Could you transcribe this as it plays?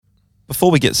Before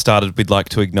we get started, we'd like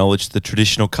to acknowledge the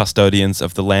traditional custodians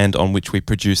of the land on which we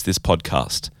produce this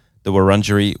podcast, the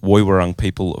Wurundjeri Woiwurrung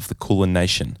people of the Kulin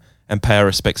Nation, and pay our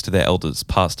respects to their elders,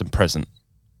 past and present.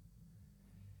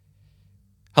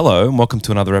 Hello, and welcome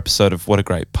to another episode of What a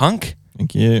Great Punk.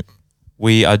 Thank you.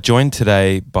 We are joined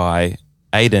today by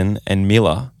Aidan and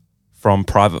Milla from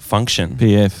Private Function.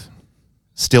 PF.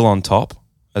 Still on top,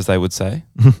 as they would say.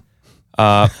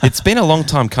 It's been a long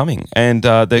time coming, and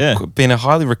they've been a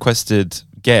highly requested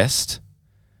guest,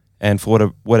 and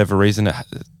for whatever reason,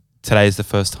 today is the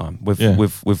first time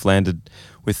we've landed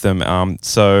with them.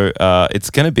 So it's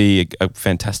going to be a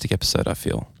fantastic episode, I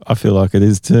feel. I feel like it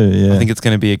is too, yeah. I think it's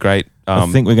going to be a great... I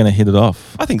think we're going to hit it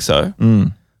off. I think so.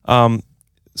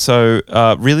 So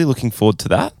really looking forward to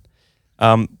that.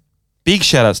 Big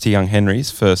shout-outs to Young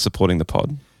Henrys for supporting the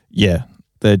pod. Yeah,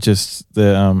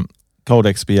 the cold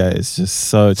XBA is just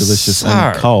so delicious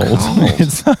and cold.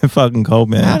 It's so fucking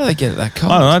cold, man. How do they get it that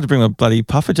cold? I don't know. I had to bring my bloody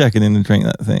puffer jacket in to drink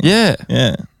that thing. Yeah.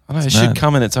 Yeah. I know, it should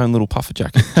come in its own little puffer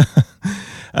jacket.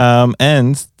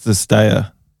 And the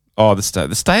Stayer. Oh, the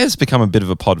Stayer's become a bit of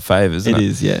a pod fave, isn't it? It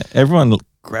is, yeah. Everyone,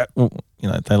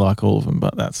 they like all of them,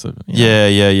 but that's...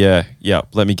 Yeah.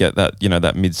 Let me get that,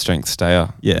 that mid-strength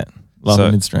Stayer. Yeah.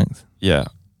 Love mid-strength. Yeah.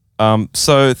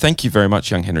 So thank you very much,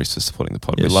 Young Henrys, for supporting the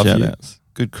pod. Yeah, we love you. Outs.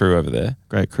 Good crew over there.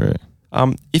 Great crew.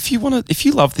 If you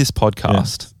love this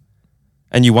podcast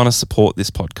and you want to support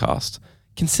this podcast,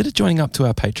 consider joining up to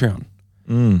our Patreon.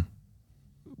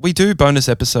 We do bonus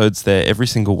episodes there every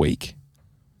single week.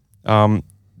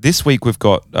 This week we've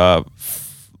got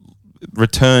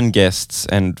return guests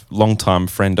and longtime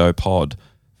friends O-Pod,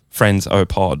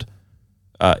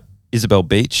 Isabel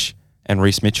Beach and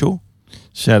Reese Mitchell.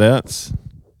 Shout outs.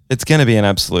 It's going to be an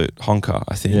absolute honker,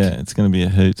 I think. Yeah, it's going to be a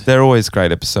hoot. They're always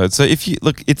great episodes. So if you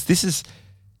look, this is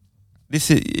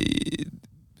the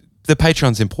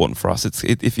Patreon's important for us.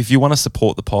 If you want to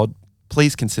support the pod,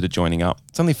 please consider joining up.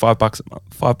 It's only $5 a month.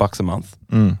 $5 a month.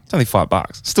 It's only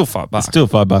 $5. Still $5. It's still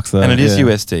 $5 though. And it is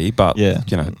USD, but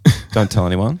don't tell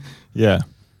anyone. Yeah.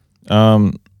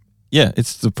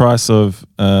 It's the price of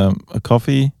a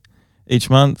coffee each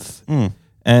month.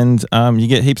 And you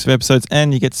get heaps of episodes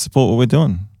and you get to support what we're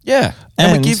doing. Yeah.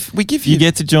 And we give you... You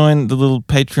get to join the little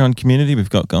Patreon community we've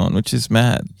got going, which is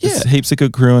mad. Yeah. There's heaps of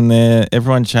good crew in there.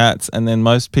 Everyone chats, and then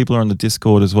most people are on the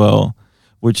Discord as well,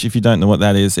 which if you don't know what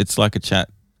that is, it's like a chat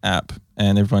app,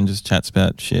 and everyone just chats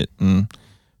about shit and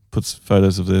puts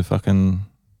photos of their fucking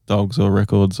dogs or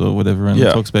records or whatever, and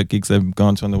talks about gigs they've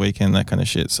gone to on the weekend, that kind of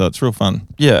shit. So it's real fun.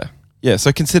 Yeah. Yeah.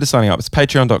 So consider signing up. It's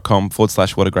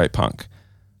patreon.com/whatagreatpunk.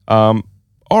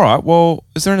 All right, well,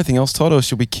 is there anything else, Todd, or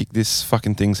should we kick this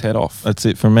fucking thing's head off? That's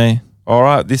it from me. All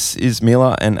right, this is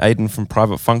Milla and Aidan from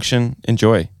Private Function.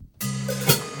 Enjoy.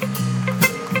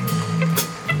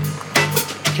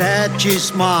 Catchy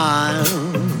smile,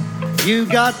 you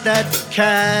got that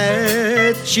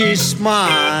catchy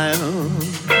smile.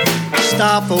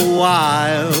 Stop a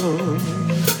while,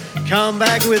 come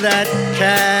back with that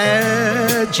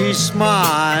catchy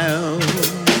smile.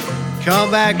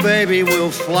 Come back, baby, we'll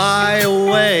fly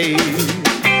away.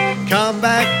 Come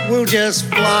back, we'll just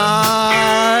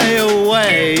fly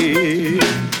away.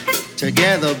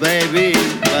 Together, baby,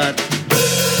 but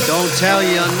don't tell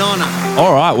your nonna.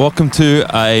 All right, welcome to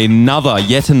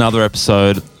yet another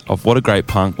episode of What a Great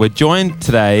Punk. We're joined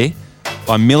today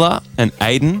by Milla and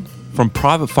Aidan from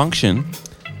Private Function.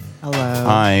 Hello.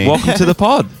 Hi. Welcome to the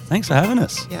pod. Thanks for having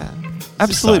us. Yeah.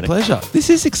 Absolute pleasure. This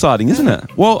is exciting, isn't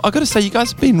it? Well, I got to say, you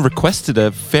guys have been requested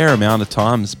a fair amount of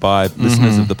times by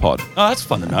listeners of the pod. Oh, that's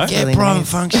fun to know. Get really Private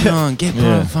nice. Function on. Get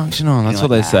Private Function on. That's You're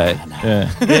what like, they say.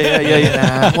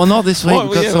 Yeah. Well, not this week. Well,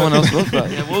 We've got yeah, someone well,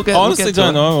 else. We'll get. Honestly,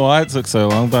 don't know why it took so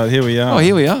long, but here we are. Oh,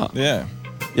 here we are. Yeah.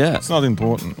 Yeah. It's not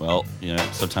important. Well,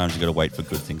 sometimes you got to wait for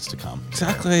good things to come.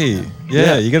 Exactly.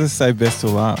 Yeah. You got to save best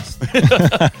till last.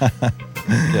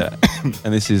 Yeah.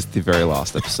 And this is the very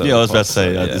last episode. Yeah, I was about to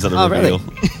say, is that the reveal?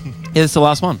 Really? Yeah, it's the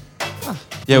last one.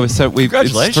 Yeah, it's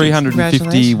Congratulations.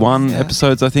 351 Yeah.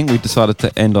 episodes, I think. We decided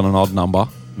to end on an odd number.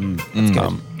 That's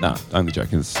good. No, only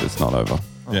joking. It's not over.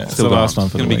 Yeah. It's Still the going. last one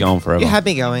It's for going the to be week. going forever. You had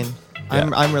me going.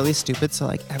 Yeah. I'm really stupid, so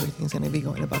like everything's gonna be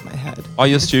going above my head. Oh,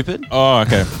 you're stupid? Oh,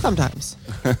 okay. Sometimes.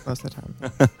 Most of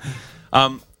the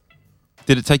time.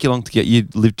 Did it take you long to get... You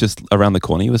live just around the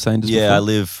corner, you were saying just Yeah, before? I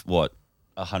live,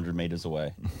 100 meters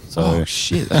away. So, Oh,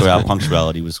 shit. That's so our good.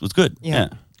 punctuality was good. Yeah.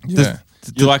 Yeah.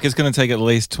 You're like, it's going to take at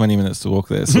least 20 minutes to walk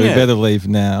there, so we Yeah. better leave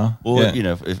now. Or,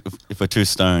 yeah. if we're too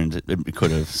stoned, it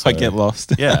could have. So. I get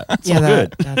lost. Yeah, it's Yeah, all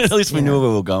that- good. that's- At least we knew where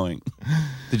we were going.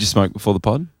 Did you smoke before the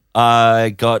pod?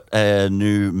 I got a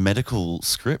new medical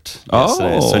script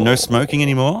yesterday, so no smoking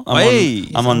anymore. I'm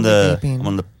Hey. on the Vaping. I'm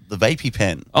on the vapey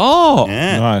pen. Oh,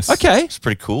 Yeah. Nice. okay. It's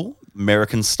pretty cool.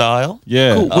 American style.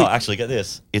 Yeah. Cool. Oh, actually, get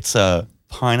this. It's a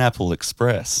Pineapple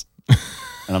Express.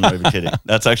 And I'm not even kidding.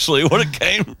 That's actually what it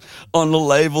came on the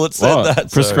label. It said What?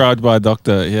 that. So- Prescribed by a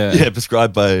doctor. Yeah. yeah,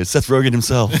 prescribed by Seth Rogen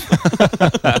himself.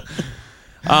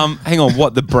 Hang on,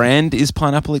 what the brand is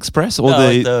Pineapple Express or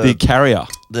No, the carrier?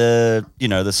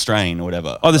 the strain or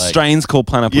whatever. Oh, the Like, strain's called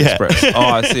Pineapple Yeah. Express. Oh,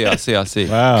 I see.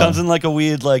 Wow. comes in like a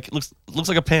weird, like looks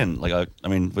like a pen. Like I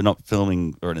mean, we're not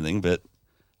filming or anything, but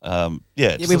yeah. it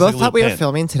Yeah, just we looks both like a thought we little were pen.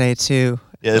 filming today too.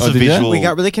 Yeah, it's Oh, a did you? visual. We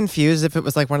got really confused if it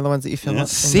was like one of the ones that you film. Yeah. in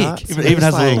Sick. dots. Even, We're even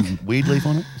has just a like, little weed leaf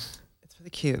on it. it's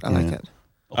really cute. I like Yeah. it.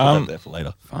 I'll put that there for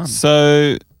later. Fun.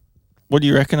 So, what do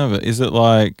you reckon of it? Is it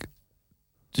like,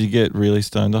 do you get really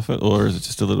stoned off it, or is it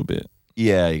just a little bit?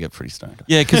 Yeah, you get pretty stoned.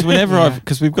 Yeah, because whenever Yeah.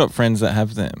 because we've got friends that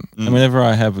have them, Mm. and whenever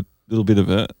I have a little bit of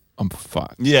it, I'm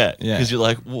fucked. Yeah, Yeah. because you're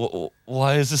like,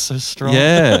 why is this so strong?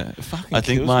 Yeah, it fucking I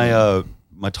think kills my me.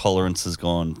 my tolerance has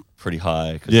gone pretty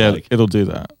high. 'Cause yeah, like, it'll do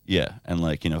that. yeah, and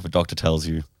like if a doctor tells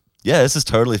you, yeah, this is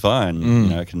totally fine,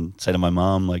 Mm. I can say to my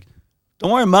mom like,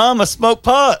 don't worry, mom, I smoke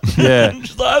pot. Yeah.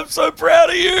 She's like, I'm so proud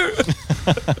of you.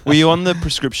 Were you on the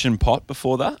prescription pot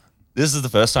before that? This is the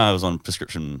first time I was on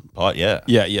prescription pot. Yeah,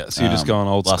 Yeah. So you're just going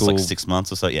old last school. like 6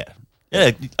 months or so. Yeah,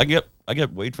 yeah. I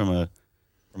get weed from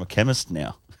a chemist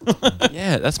now.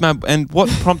 Yeah, that's mad. And what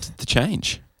prompted the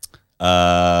change?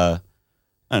 I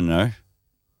don't know.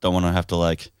 Don't want to have to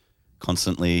like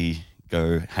constantly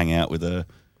go hang out with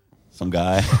some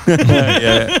guy.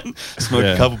 Yeah. Smoke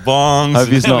Yeah. a couple bongs. Hope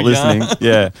he's and not have a yarn. listening.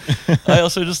 Yeah. I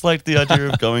also just like the idea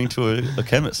of going to a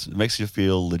chemist. It makes you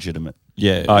feel legitimate.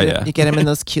 Yeah. Oh, yeah. You get them in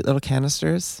those cute little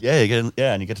canisters. Yeah,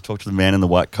 and you get to talk to the man in the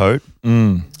white coat.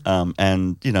 Mm,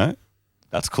 And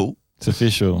that's cool. it's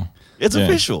official. It's Yeah.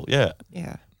 official. Yeah,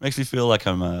 Yeah. makes me feel like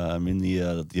I'm in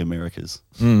the Americas.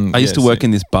 Mm, I used to yeah, work sick.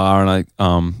 in this bar and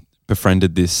I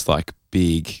befriended this like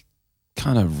big,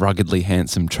 kind of ruggedly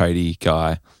handsome tradie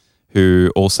guy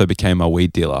who also became my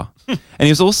weed dealer. And he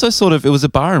was also it was a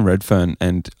bar in Redfern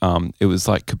and it was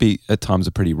like, could be at times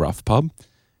a pretty rough pub.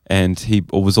 And he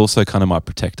was also kind of my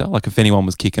protector. Like if anyone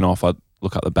was kicking off, I'd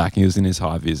look up the back and he was in his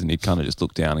high vis and he'd kind of just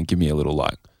look down and give me a little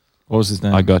like, What was his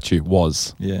name? I got you,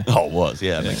 was. Yeah. Oh, it was.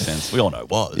 Yeah, it makes sense. We all know it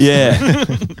was. Yeah.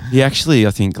 He actually,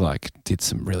 I think, like, did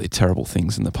some really terrible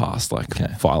things in the past, like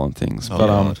Okay. violent things. Oh, but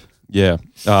God. yeah,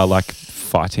 like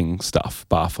fighting stuff,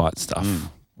 bar fight stuff.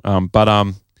 Mm.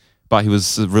 But he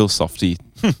was a real softy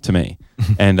to me.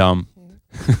 And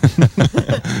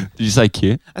did you say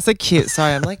cute? I said cute.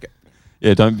 Sorry, I'm like,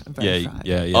 Yeah, don't. I'm very fried.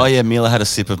 Yeah. Oh yeah, Milla had a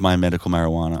sip of my medical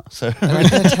marijuana. So and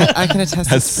I can attest.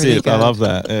 That's it's pretty sick. I good. love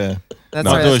that. Yeah. That's,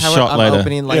 No, sorry, I'll do that's a how shot I'm later.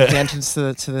 opening like Yeah. the entrance to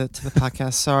the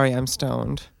podcast. Sorry, I'm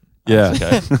stoned. Yeah.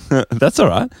 okay. That's all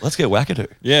right. Let's get wackadoo.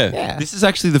 Yeah. Yeah. This is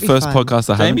actually the Be first fun. podcast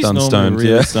I haven't Jamie's done normally stoned. really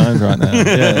Yeah. stoned right now.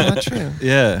 Yeah. Not true.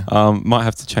 Yeah. Might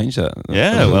have to change that.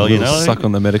 Yeah, A well, you little know, suck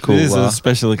on the medical. It is a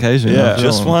special occasion. yeah. I feel.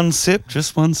 Just one sip.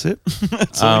 That's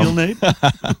all you'll need.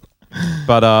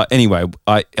 But anyway,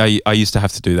 I used to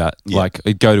have to do that. Yeah. Like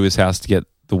I'd go to his house to get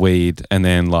the weed, and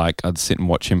then like I'd sit and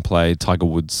watch him play Tiger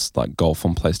Woods like golf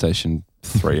on PlayStation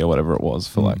 3 or whatever it was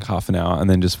for like half an hour, and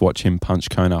then just watch him punch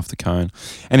cone after cone.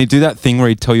 And he'd do that thing where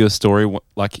he'd tell you a story,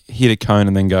 like hit a cone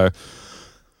and then go,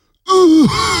 ooh, ooh,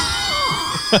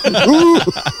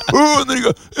 ooh, and then he'd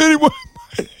go, anyway,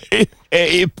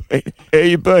 how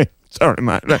you been? Sorry,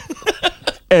 mate.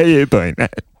 How you been, mate?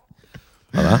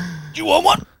 Like that. Do you want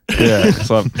one? Yeah,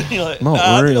 so You're like, Not I think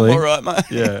I'm really. all right, mate.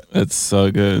 yeah, It's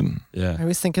so good. yeah. I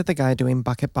always think of the guy doing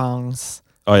bucket bongs.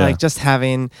 Oh yeah, Like just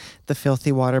having the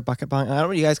filthy water bucket bong. I don't know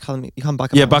what you guys call them. You call them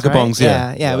bucket Yeah, bongs, bucket right? bongs,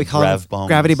 yeah. Yeah, we call them Grav bongs.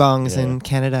 gravity bongs Yeah. in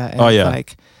Canada. And Oh, yeah.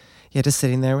 Like, yeah, just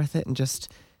sitting there with it and just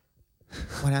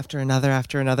one after another,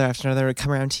 would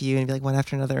come around to you and be like one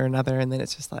after another, and then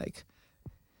it's just like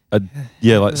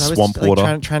yeah, like I was swamp like,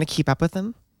 water. trying to keep up with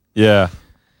them. Yeah,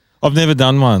 I've never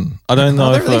done one. I don't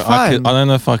know they're if really I could. fun. I don't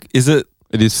know if I. Is it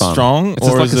it is fun. strong It's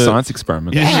just or like is a it science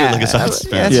experiment. Yeah. Usually like a science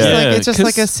yeah, experiment. it's just, Yeah. like, it's just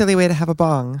like a 'cause- silly way to have a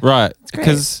bong. right? great.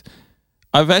 Because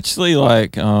I've actually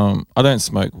like I don't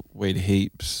smoke weed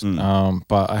heaps,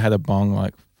 but I had a bong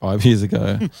like 5 years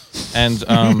ago, and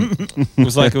it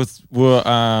was like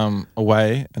we're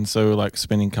away, and so we were like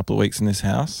spending a couple of weeks in this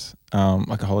house,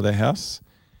 like a holiday house,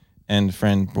 and a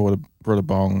friend brought a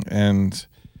bong, and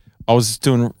I was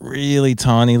doing really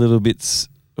tiny little bits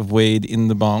of weed in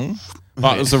the bong,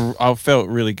 but I felt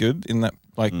really good in that,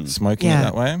 like smoking Yeah. it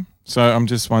that way. So I'm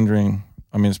just wondering.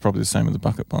 I mean, it's probably the same with the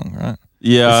bucket bong, right?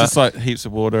 Yeah, It's just like heaps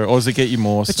of water, or does it get you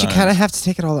more? But you kind of have to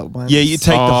take it all at once. yeah. You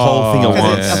take the whole thing at Oh, Because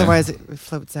once. yeah. otherwise it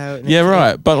floats out. And Yeah, it-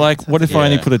 right. But like, it's what if I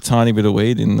only Yeah. put a tiny bit of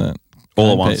weed in the All at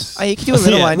cone once. piece. Oh, you can do a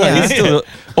little one, no, yeah. you just do it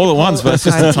all at once, but it's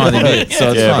just a tiny bit.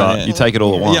 So it's Yeah, fine. but you take it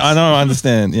all at once. Yeah, I know. I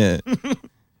understand. Yeah.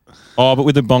 Oh, but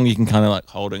with the bong, you can kind of like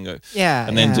hold and go, Yeah.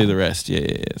 and then yeah. do the rest. Yeah,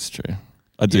 it's true.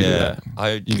 I do Yeah,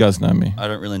 that. You guys know me. I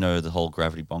don't really know the whole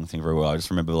gravity bong thing very well. I just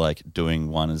remember like doing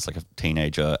one as like a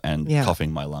teenager and Yeah.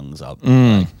 coughing my lungs up.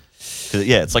 Mm. 'Cause,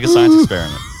 yeah, it's like a science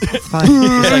experiment. It's fine.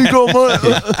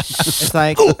 It's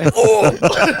like,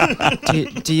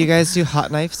 do you guys do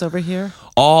hot knives over here?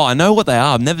 Oh, I know what they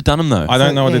are. I've never done them though. I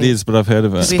don't know what it is, but I've heard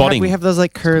of it. Spotting. We have those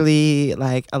like curly,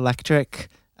 like electric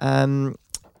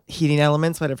heating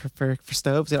elements, whatever for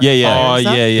stoves. Yeah, yeah. Fire Oh, and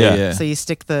stuff. yeah. So you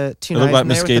stick the two They knives look like in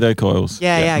there with mosquito coils.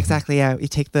 yeah, exactly. Yeah, you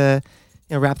take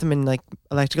wrap them in like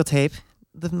electrical tape,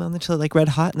 leave them on until like red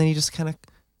hot, and then you just kind of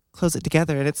close it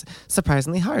together, and it's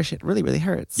surprisingly harsh. It really, really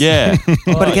hurts. Yeah.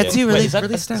 But it gets you really, is that,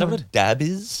 really is that stoned. what a dab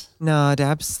is? No,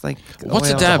 dab's like What's a oil. That's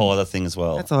a dab? whole other thing as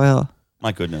well. That's oil.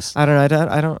 My goodness. I don't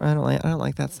know. I don't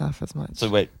like that stuff as much. So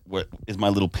wait, what is my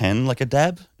little pen like a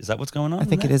dab? Is that what's going on? I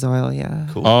think it is oil. Yeah.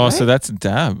 Cool. Oh, Right? so that's a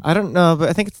dab. I don't know, but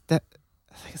I think it's that.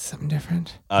 I think it's something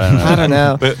different. I don't know. I don't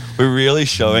know. But we're really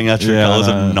showing our true Yeah, I colors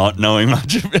know. of not knowing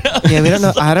much about. Yeah, we don't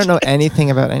know. I don't know anything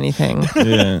about anything.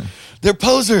 Yeah. They're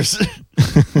posers.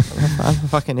 I'm a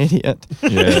fucking idiot.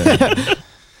 Yeah.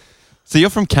 So you're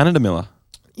from Canada, Miller,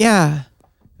 Yeah,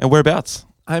 and whereabouts?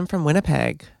 I'm from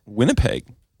Winnipeg. Winnipeg.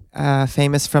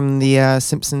 Famous from the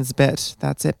Simpsons bit.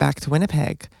 That's it. Back to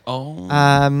Winnipeg. Oh.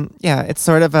 Yeah, it's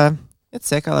sort of it's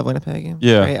sick. I love Winnipeg.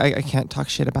 Yeah. I can't talk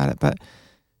shit about it, but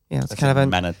yeah, it's That's kind of in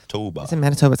a. Manitoba. It's in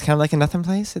Manitoba. It's kind of like a nothing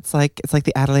place. It's like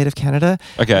the Adelaide of Canada,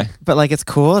 Okay. but like it's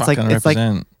cool. It's Fucking like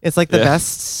represent. it's like the Yeah.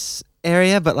 best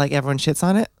area, but like everyone shits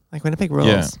on it. Like Winnipeg rules.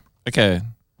 Yeah. Okay.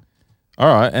 All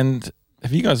right. And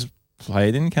have you guys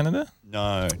played in Canada?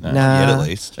 No, Nah. not yet at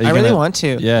least. Are you I really gonna- want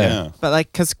to. Yeah. But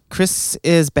like, cause Chris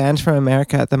is banned from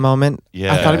America at the moment.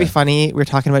 Yeah. I thought it'd be funny. We were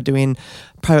talking about doing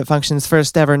private functions,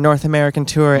 first ever North American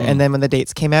tour, and then when the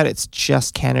dates came out, it's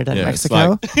just Canada and Yeah, it's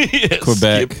Mexico. Yes,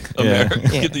 Quebec. Skip Yeah. America. Yeah.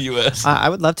 Skip the US. I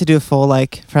would love to do a full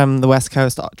like from the West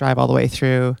Coast drive all the way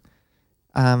through.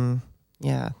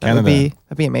 Yeah, that would Canada.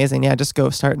 that'd be amazing. Yeah, just go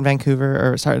start in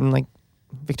Vancouver or start in like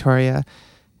Victoria,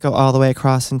 go all the way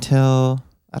across until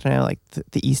I don't know, like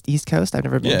the East Coast. I've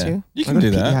never been Yeah, to. you Or can go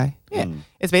to do that. PEI. Yeah, Mm.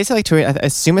 it's basically like touring. I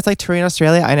assume it's like touring in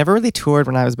Australia. I never really toured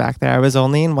when I was back there. I was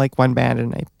only in like one band,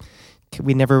 and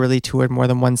we never really toured more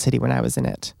than one city when I was in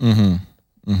it.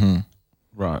 Mm-hmm. Mm-hmm.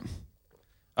 Right.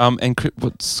 And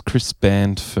what's Chris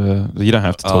banned for? You don't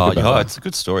have to talk about that. It's a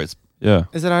good story. It's, Yeah.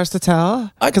 Is it ours to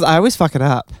tell? Because I always fuck it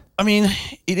up. I mean,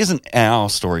 it isn't our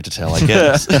story to tell, I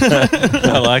guess.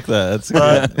 I like that. That's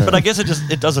but I guess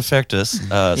it does affect us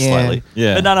slightly.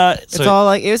 Yeah. But no. It's all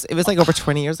like it was like over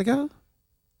 20 years ago.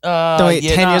 No, wait,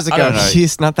 yeah, 10 no, years I ago. don't know.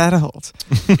 She's not that old.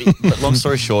 But long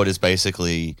story short is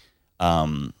basically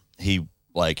he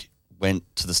like went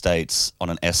to the States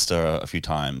on an Esther a few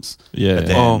times. Yeah. But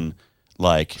then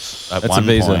like at That's a one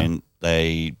visa. point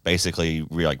they basically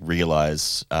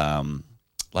realized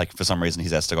like for some reason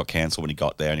his Esther got cancelled when he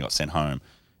got there and he got sent home.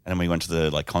 And then when he went to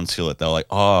the like consulate, they were like,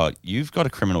 "Oh, you've got a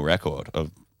criminal record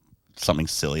of something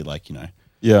silly, like, you know,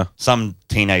 Yeah. some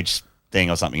teenage thing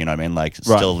or something, you know what I mean? Like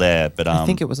Right. still there, but I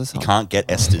think it was you assault. can't get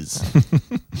Esters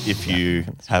if you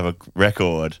have a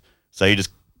record." So he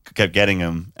just kept getting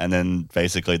them, and then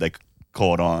basically they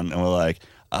caught on and were like,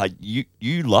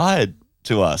 "You lied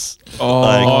to us." Oh,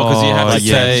 Like, because you have to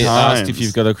yeah, say, ask times. if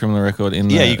you've got a criminal record in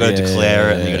Yeah, there. you got to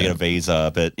declare it, and you got to yeah. get a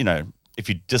visa. But you know, if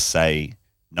you just say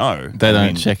no, They I don't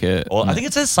mean, check it. Or I think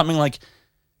it says something like,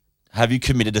 "Have you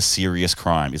committed a serious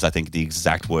crime?" Is I think the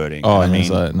exact wording. Oh, I and mean,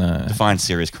 he's like, no. define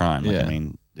serious crime. Like, Yeah. I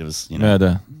mean, it was, you know,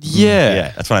 Murder. Yeah.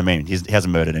 yeah, that's what I mean. He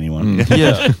hasn't murdered anyone.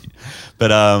 Yeah. But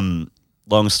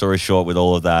long story short, with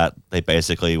all of that, they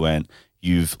basically went,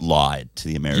 "You've lied to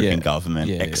the American Yeah. government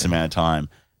Yeah, X yeah. amount of time."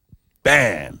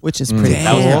 Bam. Which is pretty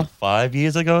That was cool. what, 5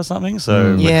 years ago or something. So we're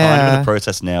kind of in Yeah. the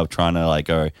process now of trying to like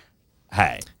go,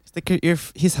 "Hey,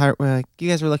 He's hard. You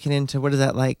guys were looking into what is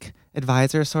that like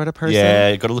advisor sort of person? yeah,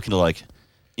 you got to look into like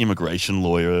immigration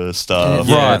lawyer stuff."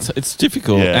 Yeah, it's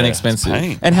difficult Yeah, and it's expensive.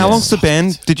 pain. And how Yeah. long's the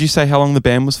ban? Did you say how long the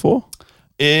ban was for?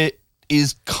 It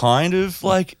is kind of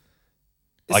like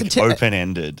open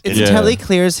ended. It's Yeah. until he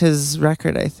clears his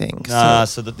record, I think. Nah,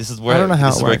 So, so this is where I don't know how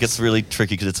this it is where it works. gets really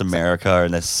tricky because it's America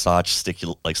and there's such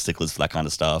sticklers for that kind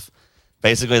of stuff.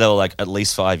 Basically, they were like at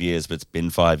least 5 years, but it's been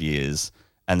 5 years.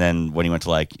 And then when he went to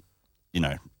like, you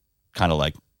know, kind of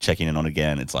like checking in on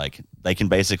again, it's like they can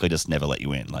basically just never let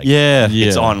you in. Like, Yeah.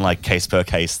 it's Yeah. on like case per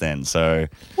case then. So,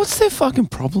 What's their fucking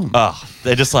problem?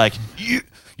 they're just like,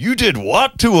 You did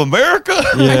what to America?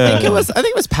 Yeah. I think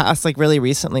it was passed like really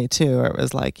recently too, where it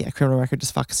was like, criminal record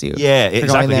just fucks you. Yeah, for going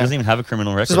exactly. He there. doesn't even have a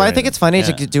criminal record. Which is why I think it's funny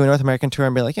Yeah. to do a North American tour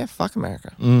and be like, yeah, fuck America,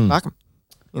 fuck them.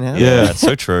 You know? Yeah, that's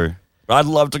so true. But I'd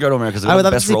love to go to America because I would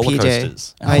they've got love the to best see roller PJ.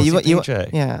 coasters. I wanna see PJ.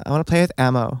 Yeah, I want to play with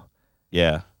Ammo. Yeah.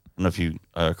 I don't know if you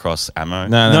are across Ammo.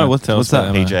 No, what's tell us that?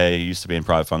 about Emma. PJ used to be in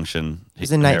Private Function.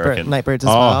 He's in Nightbirds as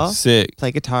Oh, well. sick.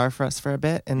 Play guitar for us for a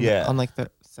bit, and Yeah. on like the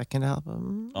second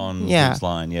album. On Yeah. King's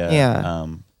Line, yeah. Yeah.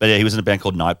 But yeah, he was in a band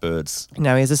called Nightbirds.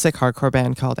 Now he has a sick hardcore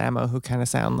band called Ammo, who kind of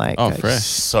sound like Fresh.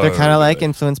 So they're kind of like good.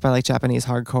 influenced by like Japanese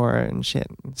hardcore and shit.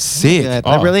 Sick. Good.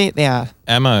 Oh. But really, yeah,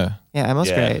 Ammo. Ammo's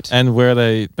Yeah. great. And where are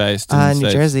they based? In the New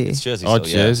States? Jersey. It's Jersey. Oh, still,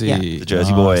 yeah. Jersey. Yeah. The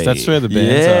Jersey Nice. boy. That's where the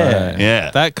bands Yeah. are.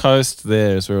 Yeah. That coast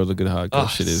there is where all the good hardcore Oh,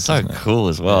 shit is. so isn't it? cool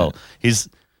as well.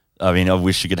 I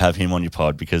wish you could have him on your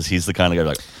pod because he's the kind of guy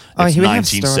like, Oh, it's he would have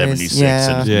 1976 stories.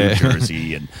 Yeah. and Yeah. New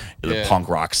Jersey and the Yeah. punk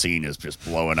rock scene is just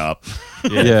blowing up.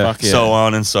 Yeah. Fuck yeah. So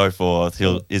on and so forth.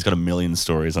 He's got a million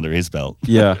stories under his belt.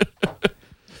 Yeah.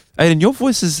 Aidan, your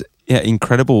voice is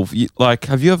incredible. Like,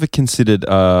 have you ever considered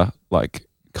like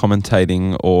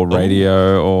commentating or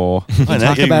radio or? I know,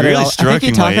 Talk you're about really it all. I think stroking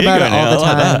you talk my about ego it all now. the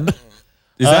I like time. that.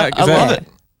 Is that? I love it.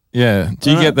 Yeah.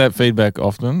 Do you get that feedback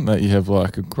often that you have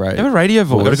like a great? You have a radio I've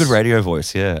voice. got a good radio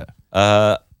voice, yeah.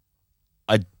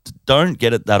 I don't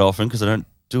get it that often because I don't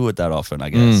do it that often, I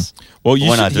guess. Well, you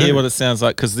When I should hear do. what it sounds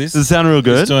like because this Does it sound real is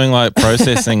good? doing like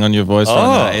processing on your voice right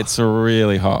now. Oh. It's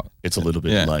really hot. It's a little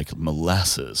bit Yeah. like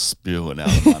molasses spewing out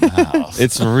of my mouth.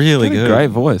 It's really Got a good. great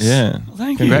voice. Yeah.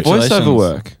 Thank you. Congratulations. Voiceover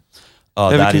work. Oh,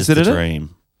 Ever that is the considered it?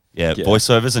 dream. Yeah, Yeah.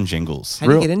 voiceovers and jingles. How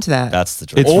do you Real- get into that? That's the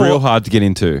dream. It's real hard to get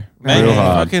into. Man, real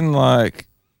hard. fucking like,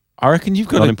 I reckon you've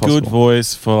got Not a impossible. good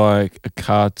voice for like a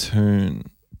cartoon.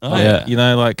 Oh, Like, yeah. You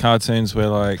know, like cartoons where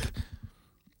like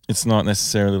it's not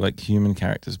necessarily like human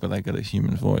characters, but they got a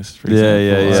human voice. For Yeah,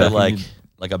 example. yeah, So yeah.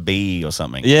 like a bee or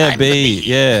something. Yeah, I'm the B. bee.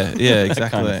 Yeah, yeah, That exactly.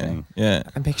 kind of thing. Yeah.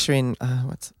 I'm picturing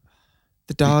what's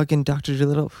the dog in Dr.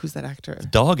 Dolittle? Who's that actor?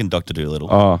 Dog and Dr. Dolittle.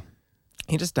 Oh,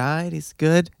 He just died. He's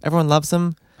good. Everyone loves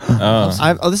him.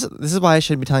 Oh. This is why I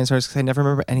should be telling stories because I never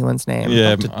remember anyone's name.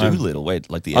 Yeah, Dr. I've- Dolittle.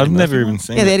 Wait, like the I've Eddie never Murphy even one?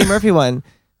 seen Yeah, the it. Eddie Murphy one,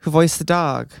 who voiced the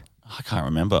dog. I can't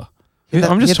remember. He had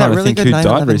I'm he just had trying that to really think good who died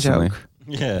 9/11 recently. joke.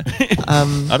 Yeah.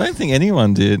 Um, I don't think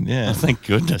anyone did. Yeah. Oh, thank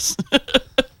goodness.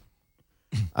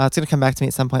 it's gonna come back to me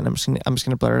at some point. I'm just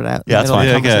gonna blur it out. Yeah, in that's the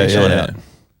middle fine. of the Yeah, okay, conversation.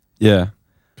 yeah. yeah.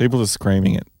 People are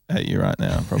screaming at you right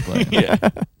now, probably. Yeah,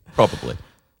 probably.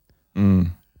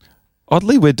 Mm.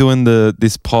 Oddly, we're doing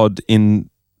this pod in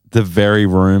the very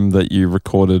room that you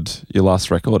recorded your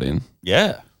last record in.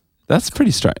 Yeah. That's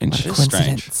pretty strange. It is strange.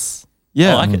 Coincidence.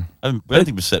 Yeah. I like it. I don't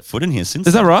think we've set foot in here since.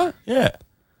 Is that then. right? Yeah.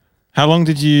 How long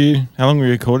were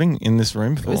you recording in this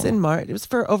room for? It was in March. It was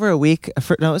for over a week.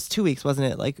 No, it was 2 weeks,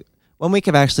 wasn't it? Like 1 week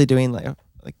of actually doing the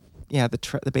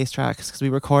bass tracks because we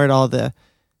record all the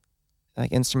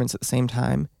like instruments at the same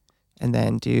time, and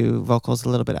then do vocals a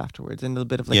little bit afterwards, and a little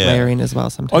bit of like Yeah. layering as well.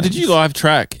 Sometimes. Oh, did you live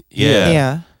track? Yeah.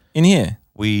 Yeah, In here?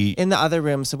 We in the other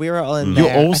room. So we were all in You're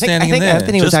there. all I think, standing I think in there?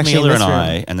 Anthony was just actually Miller in this and room.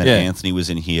 I, and then Yeah. Anthony was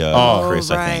in here. Oh, Chris,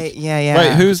 right. I think. Yeah.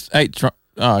 Wait, who's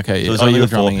Oh, okay. So it was oh, only you were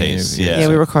the drumming 4-piece, it. yeah. Yeah,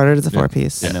 we recorded as a Yeah.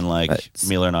 4-piece. And then like But-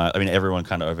 Miller and I mean, everyone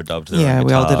kind of overdubbed their Yeah, own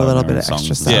we all did a guitar little and bit their of own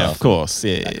extra songs stuff. and Yeah, of course.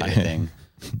 Yeah. that kind of thing.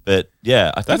 But yeah,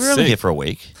 I think That's we were only sick. here for a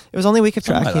week. It was only a week of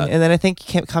Something like tracking, that. and then I think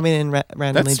he kept coming in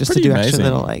randomly That's just to pretty do extra amazing.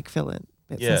 little like fill-in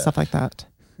bits Yeah. and stuff like that.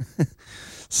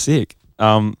 Sick.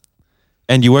 And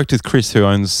you worked with Chris, who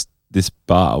owns this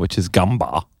bar, which is Gum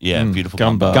Bar. Yeah, Mm, beautiful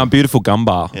Gum bar. Bar. Beautiful Gum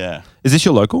Bar. Yeah. Is this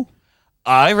your local?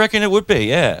 I reckon it would be,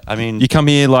 yeah. I mean, You come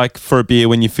here like for a beer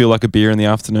when you feel like a beer in the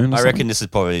afternoon? Or I something? reckon this is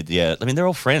probably, yeah. I mean, they're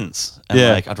all friends. And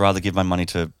Yeah. like, I'd rather give my money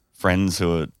to friends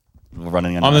who are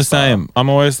running a I'm the nice bar. same. I'm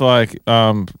always like,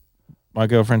 my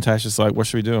girlfriend Tasha's like, what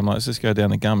should we do? I'm like, let's just go down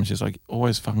to Gum. And she's like,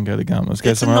 always fucking go to Gum. Let's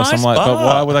go It's a somewhere else. I'm nice like, but bar.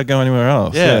 why would I go anywhere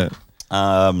else? Yeah.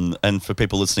 And for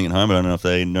people listening at home, I don't know if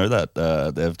they know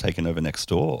that they've taken over next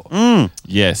door.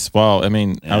 Yes. Well, I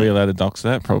mean, Yeah. are we allowed to dox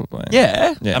that? Probably.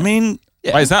 Yeah. Yeah. I mean,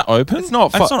 Yeah. Wait, is that open? It's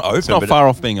not. It's not open, It's not but far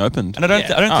off being opened. and I don't,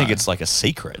 Yeah. I don't think Oh. it's like a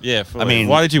secret. Yeah. I mean,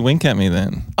 why did you wink at me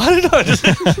then? I don't know. Just,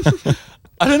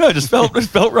 I don't know. It just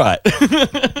felt right.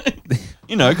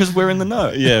 You know, because we're in the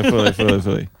know. Yeah,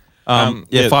 fully.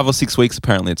 Yeah, 5 or 6 weeks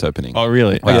apparently it's opening. Oh,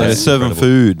 really? Oh, yeah, they're that's serving incredible.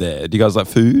 food there. Do you guys like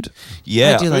food?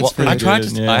 Yeah, I do like food. I tried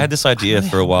Good, to. yeah. I had this idea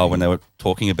for a while when they were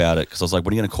talking about it because I was like,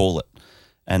 "What are you going to call it?"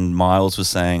 And Miles was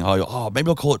saying, "Oh, maybe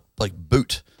I'll call it like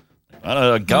boot." I don't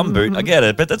know, gum boot. I get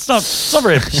it, but that's not. It's not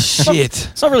very. Shit.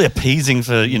 It's not really appeasing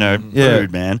for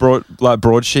food, man.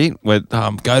 Broadsheet. Where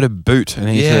go to boot and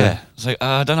eat Yeah, it's like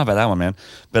I don't know about that one, man.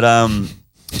 But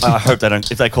I hope they don't.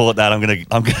 If they call it that, I'm gonna.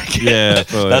 Yeah,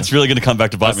 probably. That's really gonna come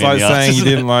back to bite It's me in like the ass. saying you isn't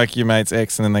it? didn't like your mate's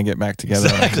ex and then they get back together.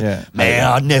 Exactly. Yeah.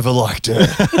 Man, I never liked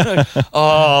her.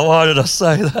 Oh, why did I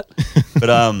say that?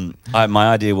 But my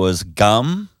idea was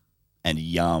gum and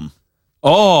yum.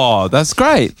 Oh, that's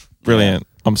great. Brilliant.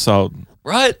 I'm sold.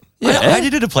 Right? Yeah. I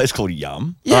did it at a place called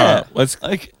Yum. Yeah. All right, that's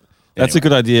Like, a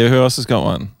good idea. Who else has got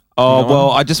one? Oh, You got well,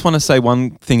 one? I just want to say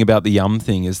one thing about the yum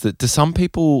thing is that do some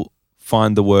people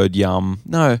find the word yum?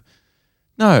 No.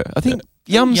 I think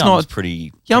yum's not.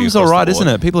 pretty. Yum's all right, isn't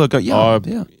it? People go yum.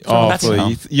 Yeah. that's fully.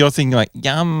 yum. You're thinking like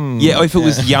yum. Yeah, if it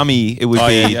was yummy, it would Oh,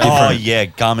 be yeah, different. Oh yeah,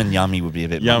 gum and yummy would be a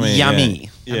bit Yummy. Yummy.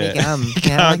 Yeah. Yum. You Yeah, I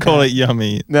can't like call that. it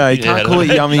yummy. No, you Yeah, can't call it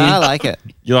yummy. No, I like it.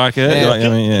 You like it? Yeah. You like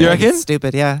yummy? Yeah. You reckon? It's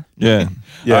stupid, yeah. Yeah.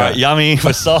 Yeah. All right, yummy.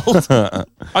 We're sold.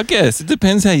 I guess it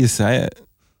depends how you say it.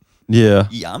 Yeah.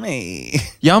 Yummy.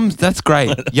 Yum, that's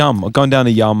great. Yum. I'm going down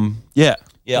to yum. Yeah.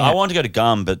 Yeah, I wanted to go to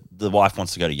gum, but the wife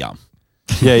wants to go to yum.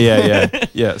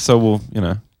 Yeah. So we'll,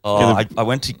 Oh, I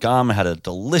went to gum, had a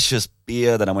delicious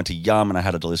beer. Then I went to yum, and I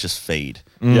had a delicious feed.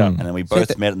 Yeah. And then we So both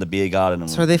th- met in the beer garden. And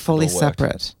So are they fully it all worked.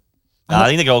 separate? Nah, I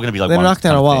think they're all going to be like They're one knocked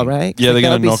down kind a of wall, thing. right? Yeah, they're That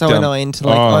gonna would be knock so down- annoying to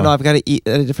like, Oh. oh no, I've got to eat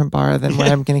at a different bar than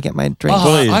where I'm going to get my drink. Oh,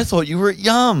 Fully. I thought you were at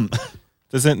yum.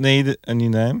 Does it need a new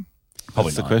name?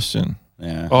 Probably That's the not. question.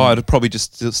 Yeah. Oh, it'd probably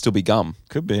just still be gum.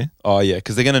 Could be. Oh, yeah,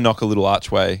 because they're going to knock a little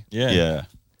archway. Yeah. Yeah.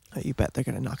 Oh, you bet they're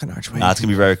going to knock an archway. Nah, it's going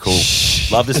to be very cool.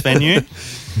 Love this venue.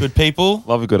 Good people.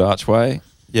 Love a good archway.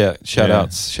 Yeah, shout Yeah.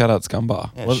 outs Gum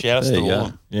Bar. Yeah, Well, shout outs there to you all go.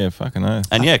 of them. Yeah, fucking oath.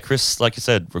 And yeah, Chris, like you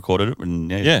said, recorded it. And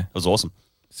yeah, it was awesome.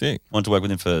 Sick. Wanted to work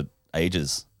with him for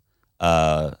ages.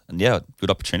 And yeah, good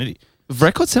opportunity. The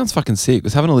record sounds fucking sick. I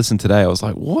was having a listen today. I was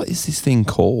like, what is this thing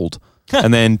called?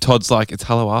 And then Todd's like, it's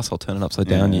Hello Arsehole, turn it upside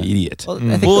down, you idiot. Well,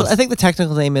 Mm. I think the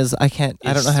technical name is I don't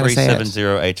know how to say it.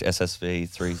 370HSSV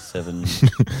 37.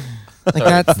 Like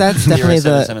that's definitely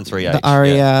the 0773H,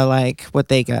 aria, like what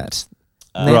they got.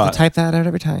 And they have Right. to type that out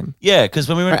every time. Yeah, because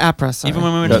when we Or went, APRA, sorry. even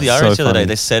when we went to the That's Irish so the other day, funny.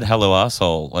 they said "Hello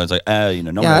Arsehole." I was like, Yeah, I was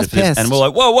nominated for this. pissed. And we're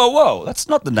like, whoa, that's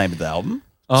not the name of the album.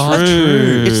 Oh,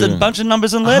 True. It's a bunch of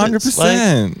numbers and letters.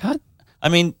 100%. Like, I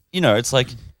mean, it's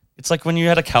like when you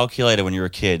had a calculator when you were a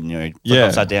kid, and you flip Yeah.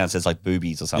 upside down, it says like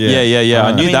boobies or something. Yeah.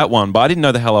 I knew mean- that one, but I didn't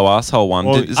know the Hello Arsehole one.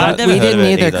 Well, Is I've that, never We heard of didn't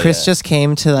it either. either, Chris yeah. just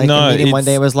came to like No, a meeting one it's-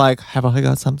 day and was like, have I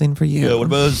got something for you? Yeah, what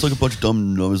about it's like a bunch of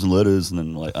dumb numbers and letters, and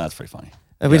then like, that's pretty funny.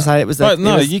 And we decided it was like, But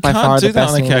no, it was you by far can't the do that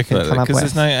best on a name we could calculator come up because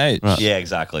with. there's no H. Right. Yeah,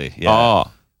 exactly. Yeah.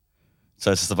 Oh.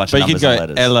 So it's just a bunch But of you could numbers go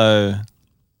and letters. LO.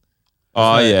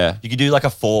 Oh, no- yeah. You could do like a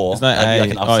 4. There's no That'd A. be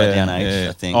like an upside down H,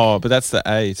 I think. Oh, but that's the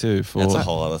A too. For That's a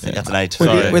whole other thing. Yeah. That's an A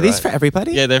too. Were these right. for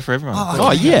everybody? Yeah, they're for everyone.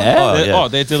 Oh, yeah.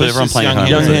 They're For everyone delicious playing young at home,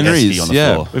 Young there's an Henrys. SB on the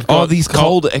Yeah. floor. We've Oh, got these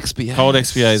cold XPAs. Cold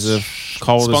XPAs of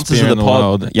coldest Sponsors beer of in the the pod.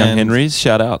 world. Young And, Henrys,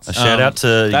 shout outs. A shout out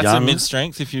to That's Young. a mid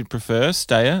strength if you prefer.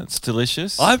 Stayer. It's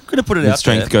delicious. I'm going to put it out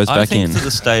Mid-strength there. goes I back think in. that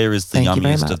the Stayer is the Thank you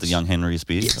very yummiest of much. the Young Henry's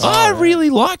beers. I really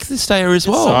like this Stayer as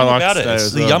well. I like about it. Stayer It's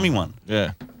as the well. yummy one.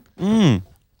 Yeah.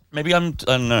 Maybe I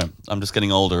don't know. I'm just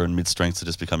getting older and mid-strengths are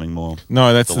just becoming more.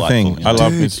 No, that's the Delightful, thing. yeah. I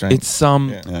love Dude, mid strength. it's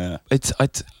Yeah.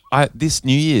 Yeah. this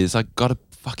New Year's I got a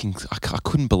fucking I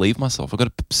couldn't believe myself. I got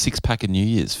a 6-pack of New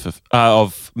Year's for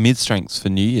of mid strengths for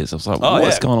New Year's. I was like, Oh,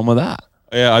 what's yeah. going on with that?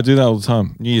 Yeah, I do that all the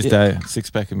time. New Year's Day,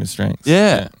 6-pack of mid strength.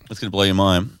 Yeah. That's going to blow your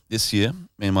mind. This year,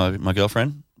 me and my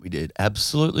girlfriend, we did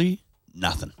absolutely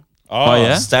nothing. Oh,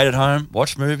 yeah? Stayed at home,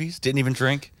 watched movies, didn't even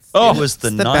drink. Oh, it was the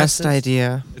It's the nicest. best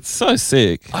idea. It's so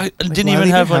sick. I didn't why even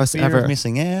leave have your like house fear ever? of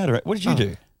missing out. Or what did you Oh.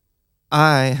 do?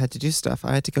 I had to do stuff.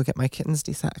 I had to go get my kittens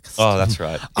desexed. Oh, that's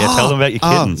right. Yeah, tell them about your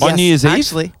kittens. On New Year's Eve?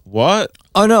 Actually. What?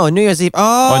 Oh no, New Year's Eve.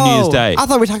 Oh, On New Year's Day. I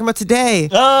thought we were talking about today.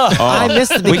 Oh. I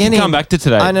missed the We beginning. can come back to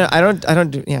today. I know. I don't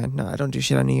do. Yeah, no, I don't do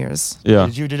shit on New Year's. Yeah.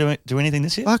 Did you do anything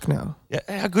this year? Fuck no. Yeah.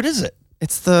 How good is it?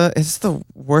 It's the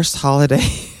worst holiday.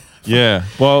 Yeah.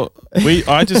 Well, we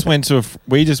just went to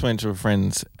a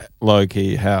friend's low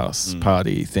key house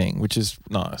party thing, which is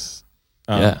nice.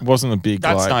 Yeah. It wasn't a big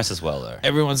That's like, nice as well, though.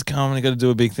 everyone's coming and got to do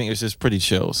a big thing. It was just pretty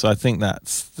chill. So I think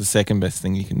that's the second best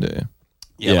thing you can do.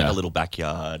 Yeah, like Yeah. a little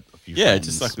backyard. A few Yeah, friends.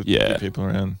 just like with Yeah. good people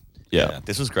around. Yeah.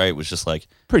 This was great. It was just like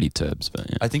Pretty turbs, but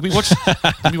yeah. I think we watched.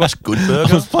 Did we watch Good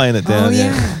Burger? I was playing it down. Oh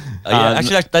yeah. Yeah,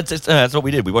 actually, that's what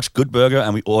we did. We watched Good Burger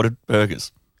and we ordered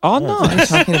burgers. Oh, What are you nice.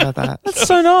 talking about that? That's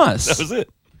so nice. That was it.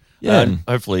 Yeah. And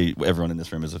hopefully, everyone in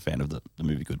this room is a fan of the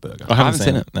movie Good Burger. I haven't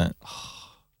seen it. No.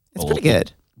 It's pretty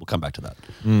good. We'll come back to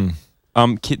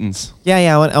that. Kittens.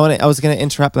 Yeah. I was gonna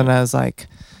interrupt, and I was like,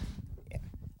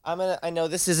 I know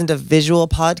this isn't a visual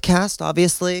podcast,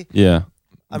 obviously. Yeah.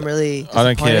 I'm really. I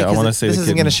don't care. disappointed I 'cause wanna see this the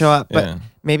isn't gonna kittens. show up, but Yeah.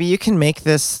 maybe you can make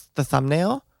this the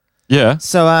thumbnail. Yeah.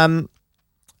 So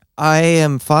I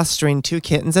am fostering 2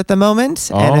 kittens at the moment,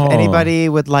 and if Oh. anybody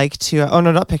would like to,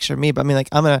 not picture me, but I mean, like,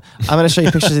 I'm gonna show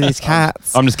you pictures of these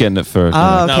cats. I'm just getting it for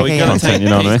Oh, No, we okay, gotta yeah. take you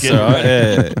know what I mean? pictures, right?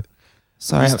 Yeah.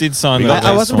 Sorry, You did sign We up.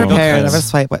 got I wasn't those prepared. I ones. was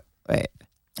swipe. Wait.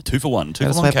 2 for 1. 2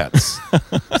 Gotta for 1 swipe.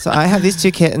 cats. So I have these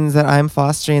 2 kittens that I'm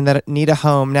fostering that need a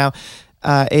home now.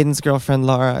 Aidan's girlfriend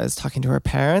Laura is talking to her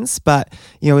parents, but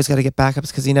you always got to get backups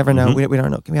because you never know. Mhm. We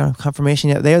don't know. We don't have confirmation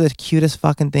yet. They are the cutest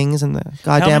fucking things in the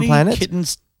How goddamn many planet.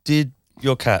 kittens did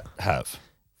your cat have?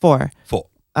 4. 4.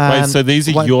 Wait, so these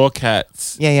are one- your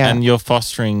cats? Yeah. And you're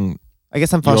fostering I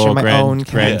guess I'm fostering your my own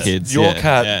cat. grandkids. Your yeah,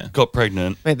 cat yeah. got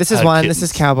pregnant. Wait, this is had one. kittens.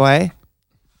 This is Cowboy.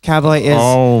 Cowboy is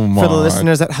Oh my for the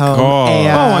listeners at home. God.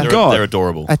 Oh my They're, God. they're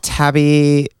adorable. A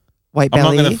tabby white I'm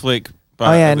belly. not going to flick. But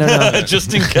Oh, yeah, no.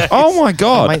 Just in case. Oh my I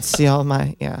God. might steal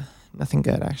my nothing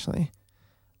good actually.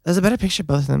 There's a better picture of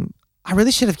both of them. I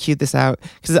really should have queued this out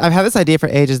because I've had this idea for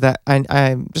ages that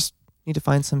I just need to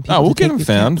find some people. Oh, we'll to get take them these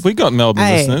found. cats. We got Melbourne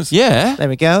Hey. listeners. Yeah. There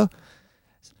we go.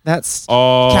 That's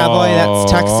Oh, Cowboy.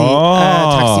 That's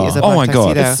Tuxie. Tuxie is a Oh black my God.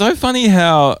 tuxedo. It's so funny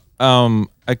how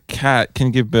a cat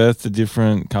can give birth to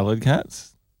different coloured cats.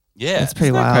 Yeah. That's pretty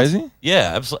Isn't that wild. crazy?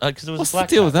 Yeah, absolutely. Because it was What's a black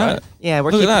the deal cat, with that? right? Yeah,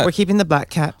 Look at that. we're keeping the black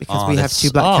cat because Oh, we have that's-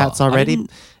 2 black cats I already, didn't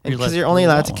and because realize you're only there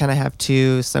was allowed that to one. kind of have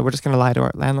 2. So we're just gonna lie to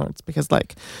our landlords because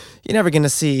like you're never gonna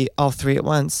see all 3 at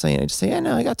once. So just say, yeah,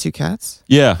 no, I got 2 cats.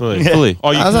 Yeah. Fully. Fully. Oh,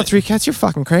 I was on 3 cats. You're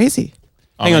fucking crazy.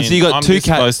 Hang on. So you got I'm 2 this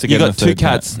close cats. to You getting got a 2 third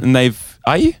cat. cats, and they've.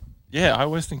 Are you? Yeah, I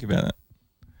always think about it.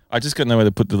 I just got nowhere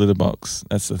to put the litter box.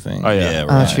 That's the thing. Oh, Yeah,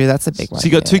 Oh, right. true. That's a big one. So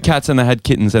you got 2 yeah. cats, and they had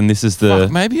kittens, and this is the.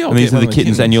 Fuck, maybe I'll and these get are the one of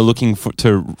kittens, and you're looking for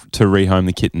to rehome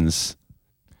the kittens.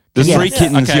 There's Yeah. 3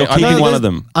 kittens. Okay, You're I keeping know one there's- of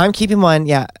them. I'm keeping one.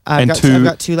 Yeah, I've And got 2 I've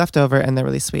got 2 left over, and they're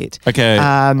really sweet. Okay.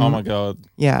 Um, oh my god.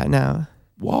 Yeah, no,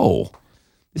 Whoa.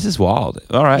 This is wild.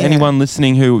 All right. Yeah. Anyone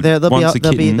listening who they'll be wants a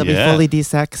they'll kitten? be Yeah. fully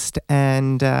desexed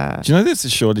and Do you know there's a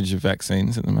shortage of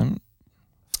vaccines at the moment?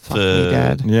 fuck me,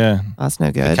 Dad. Yeah. That's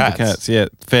no good. cat- The cats. Yeah.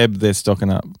 Feb, they're stocking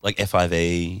up. Like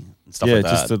FIV and stuff yeah, like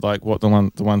that. just to, like what the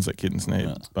ones that kittens need.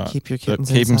 Yeah. But Keep your but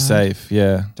kittens keep them inside. safe.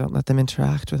 Yeah. Don't let them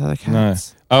interact with other No.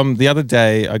 cats. The other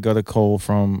day I got a call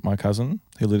from my cousin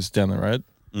who lives down the road,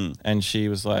 Mm. and she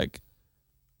was like,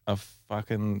 "A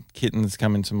fucking kitten's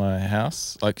come into my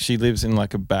house." Like she lives in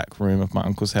like a back room of my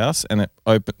uncle's house, and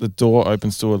the door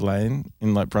opens to a lane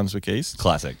in like Brunswick East,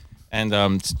 Classic. and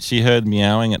she heard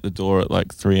meowing at the door at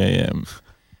like 3 a.m.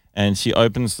 and she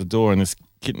opens the door, and this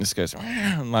kitten just goes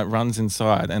and like runs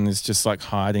inside, and is just like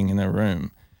hiding in her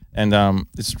room, and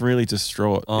it's really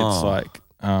distraught. It's Oh. like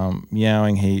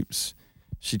meowing heaps.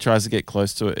 She tries to get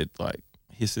close to it. It like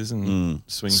hisses and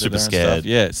swings Super at her and scared. stuff.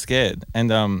 Yeah, it's scared. And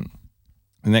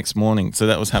the next morning, so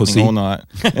that was happening Pussy. all night.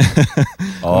 The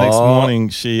next morning,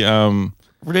 she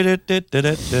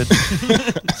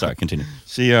Sorry, continue.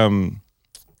 she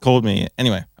called me.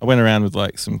 Anyway, I went around with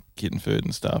like some kitten food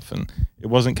and stuff, and it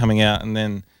wasn't coming out. And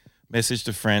then messaged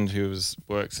a friend who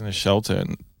works in a shelter,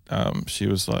 and she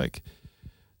was like,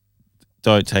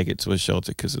 "Don't take it to a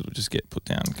shelter because it will just get put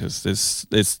down because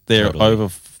they're Totally.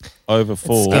 over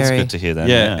full." scary. That's good to hear that.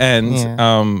 Yeah, and Yeah.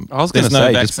 I was going to there's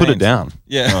no say, just put it vaccines. down.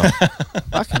 Yeah.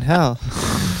 Fucking hell.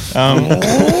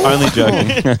 Only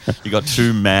joking. You got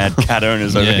 2 mad cat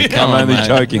owners over Yeah, here. come I'm on, only mate.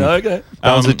 joking. Okay.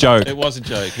 That was a joke. It was a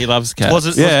joke. He loves cats. Was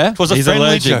it? Yeah. Was a He's friendly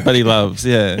allergic, joke. but he loves.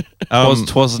 Yeah.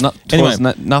 Twas anyway.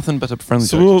 nothing but a friendly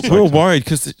So joke. we were worried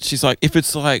because she's like, if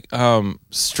it's like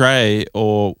stray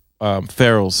or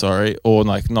feral, sorry, or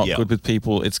like not Yeah. good with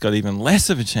people, it's got even less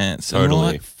of a chance. And we're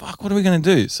Totally. like, fuck, what are we going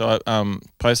to do? So I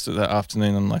posted that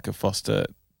afternoon on like a foster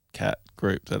cat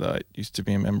group that I used to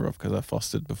be a member of because I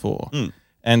fostered before. Mm.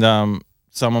 And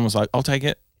someone was like, I'll take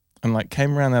it. And like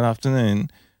came around that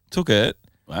afternoon, took it,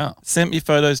 Wow. sent me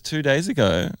photos 2 days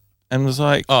ago and was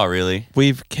like, Oh, really?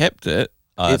 we've kept it.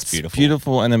 Oh, that's It's beautiful.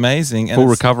 beautiful and amazing. And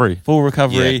Full it's recovery. full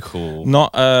recovery. Yeah, cool.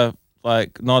 Not a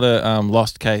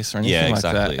lost case or anything Yeah, like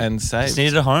exactly. that. And Just saved.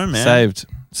 needed a home, man. Saved.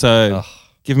 So Ugh.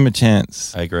 give him a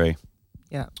chance. I agree.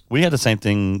 Yeah. We had the same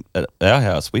thing at our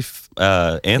house.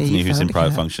 Anthony, you who's in found a private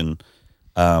cat. function,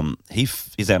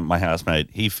 he's at my housemate.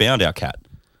 He found our cat.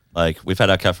 Like we've had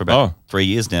our cat for about 3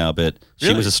 years now, but she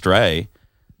Really? was a stray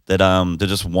that they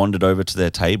just wandered over to their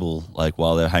table like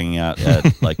while they're hanging out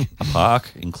at like a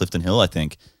park in Clifton Hill, I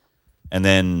think. And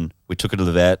then we took her to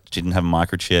the vet. She didn't have a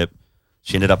microchip.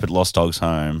 She ended up at Lost Dogs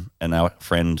Home, and our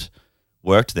friend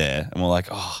worked there. And we're like,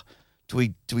 oh, do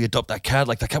we adopt that cat?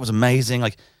 Like that cat was amazing.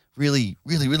 Like really,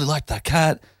 really, really liked that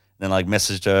cat. And then like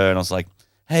messaged her, and I was like,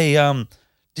 hey,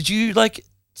 did you like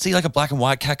see like a black and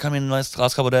white cat come in the last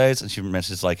couple of days? And she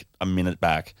messaged like a minute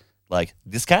back, like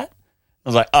this cat. I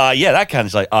was like, yeah, that cat. And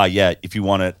she's like, yeah, if you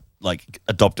want it, like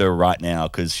adopt her right now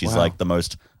because she's like the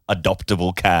most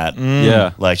adoptable cat.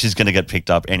 Yeah. Like she's gonna get picked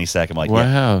up any second. Like yeah.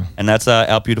 Wow. And that's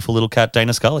our beautiful little cat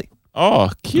Dana Scully. Oh,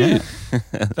 cute.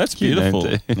 That's Cute name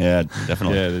beautiful. too. Yeah,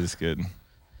 definitely. Yeah, that is good.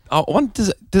 I wonder,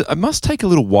 it must take a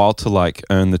little while to like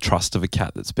earn the trust of a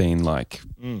cat that's been like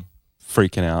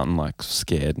freaking out and like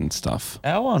scared and stuff.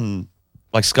 Our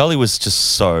like Scully was just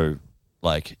so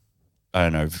like, I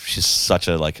don't know, she's such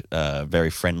a like very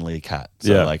friendly cat.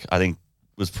 So like I think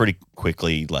it was pretty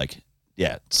quickly like,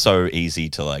 yeah, so easy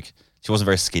to like, she wasn't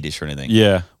very skittish or anything.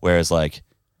 Yeah. Whereas like,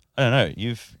 I don't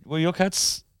know, were your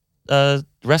cats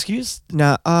rescues?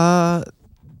 No,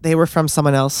 they were from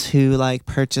someone else who like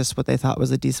purchased what they thought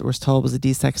was was told was a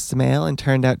desexed male and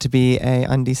turned out to be a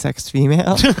undesexed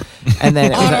female. And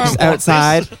then it was just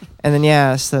outside. And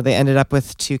then so they ended up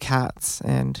with 2 cats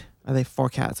and are they 4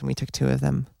 cats and we took 2 of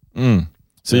them.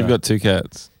 So you've got 2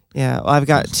 cats. Yeah, well, I've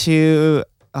got 2.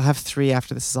 I'll have 3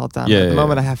 after this is all done. Yeah, But at the yeah.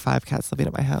 moment I have 5 cats living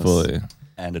at my house. Fully.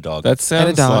 And a dog. That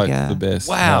sounds dog, like the best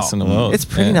Wow. house in the world. It's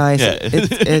pretty Yeah. nice.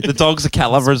 Yeah. The dog's a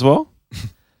cat lover as well?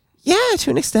 Yeah, to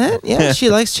an extent. Yeah,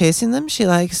 she likes chasing them. She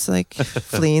likes like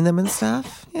fleeing them and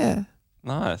stuff. Yeah.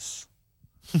 Nice.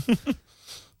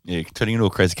 Yeah, turning into a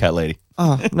crazy cat lady.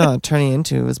 Oh no, turning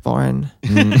into was born.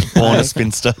 Born a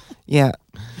spinster. Yeah.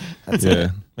 That's it. Yeah,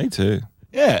 me too.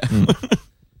 Yeah.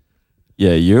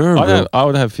 Yeah, you're I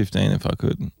would have 15 if I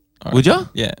could. Would ya?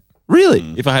 Yeah.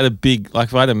 really? If I had a big, like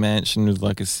if I had a mansion with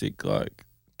like a sick like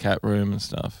cat room and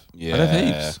stuff. Yeah. I'd have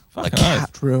heaps. Like Fucking oath.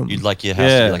 Cat room. You'd like your house to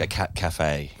Yeah. be like a cat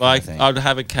cafe. Like thing. I'd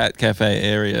have a cat cafe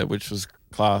area which was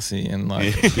classy and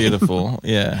like beautiful.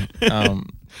 Yeah.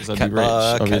 Because I'd cat be rich,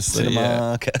 bar, cat obviously. cinema,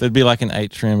 Yeah. cat- There'd be like an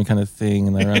atrium kind of thing,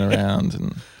 and they run around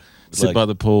and sit Like- by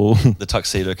the pool. the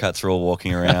tuxedo cats are all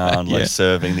walking around, like Yeah.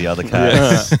 serving the other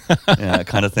cats. Yeah, that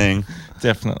kind of thing.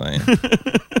 Definitely.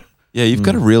 Yeah, you've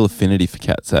got a real affinity for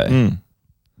cats, eh? Mm.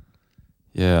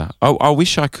 Yeah. I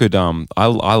wish I could. I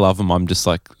love them. I'm just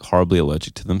like horribly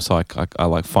allergic to them, so I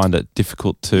like find it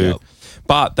difficult to. Yep.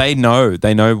 But they know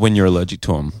when you're allergic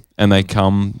to them, and they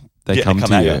come to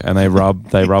at you you. and they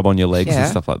rub on your legs and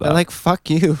stuff like that. They're like, fuck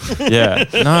you. yeah.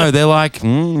 No, they're like,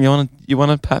 you want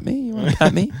to pat me? You want to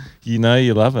pat me? You know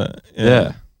you love it.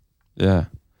 Yeah. Yeah.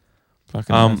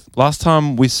 Fucking oath. Last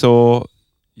time we saw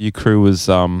you crew was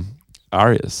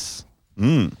Arias.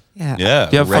 Mm. Yeah. Yeah.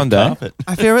 Do you have a red fun day? carpet.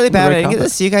 I feel really bad. Red I didn't get to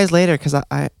carpet. see you guys later because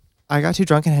I got too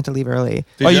drunk and had to leave early.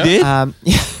 You did? Yeah.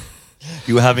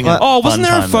 You were having Well- a Oh, wasn't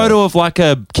fun there a time photo of like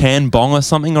a can bong or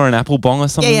something or an apple bong or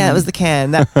something? Yeah, it was the can.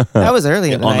 That was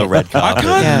early in the on the night. red I carpet.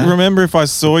 can't Yeah. remember if I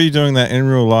saw you doing that in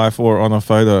real life or on a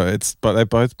photo. But they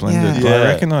both blended. Yeah. But I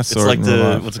reckon I saw it's it like in real the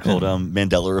life. what's it called?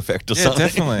 Mandela effect or Yeah, something.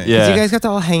 definitely. Yeah. You guys got to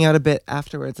all hang out a bit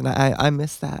afterwards, and I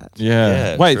missed that. Yeah.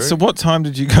 Yeah, Wait, true. so what time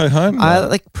did you go home?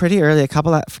 Like pretty early, a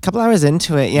couple hours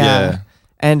into it. Yeah.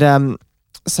 And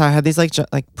so I had these like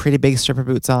pretty big stripper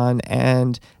boots on,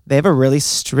 and they have a really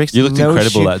strict. You looked no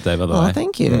incredible shoe- that day, by the Oh, way.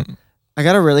 thank you. Mm. I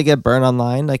got a really good burn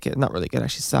online. Like, not really good,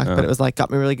 actually sucked, Oh. but it was like,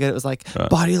 got me really good. It was like, Right.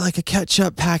 body like a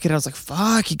ketchup packet. I was like,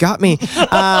 fuck, you got me.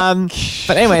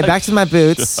 But anyway, back to my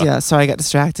boots. Yeah, sorry, I got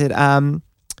distracted.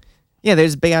 Yeah,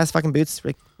 there's big ass fucking boots,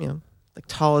 like, like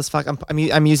tall as fuck.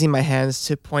 I'm using my hands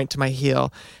to point to my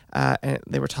heel, and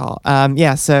they were tall.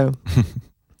 Yeah, so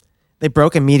they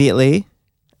broke immediately.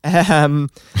 So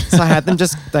I had them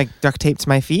just like duct taped to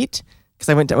my feet. Because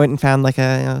I went and found like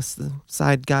a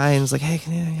side guy and was like, hey,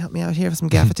 can you help me out here with some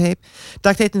gaffer tape?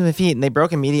 Duct taped them to my feet, and they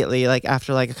broke immediately. Like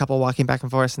after like a couple walking back and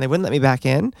forth, and they wouldn't let me back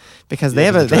in because they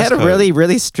had a dress code.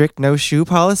 really strict no shoe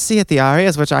policy at the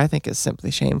Arias, which I think is simply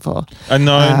shameful. A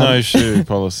no Um, shoe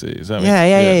policy. Is that Yeah.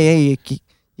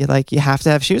 You have to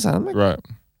have shoes on. I'm like, Right.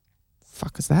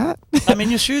 fuck is that? I mean,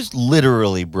 your shoes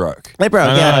literally broke. They broke.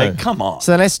 I Yeah. know. Like, come on.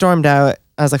 So then I stormed out.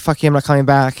 I was like, fuck you, I'm not coming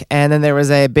back. And then there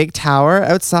was a big tower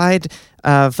outside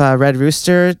of Red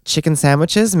Rooster chicken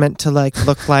sandwiches meant to like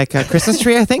look like a Christmas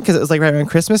tree, I think, because it was like right around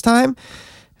Christmas time.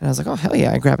 And I was like, oh, hell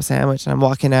yeah. I grab a sandwich and I'm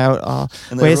walking out all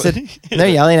And wasted. And they're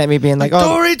yelling at me being like, oh,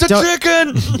 don't eat the don't-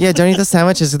 chicken. yeah, don't eat the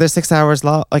sandwiches. They're 6 hours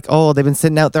long, like old. They've been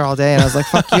sitting out there all day. And I was like,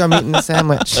 fuck you, I'm eating the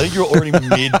sandwich. I think you're already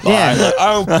mid. Yeah. Like,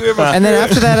 I don't give a And then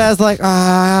after that, I was like,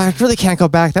 I really can't go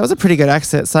back. That was a pretty good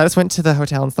exit. So I just went to the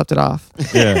hotel and slept it off.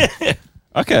 Yeah.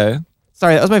 Okay.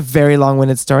 Sorry, that was my very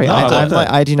long-winded story. No, I love I'm like,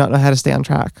 that. I do not know how to stay on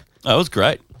track. That was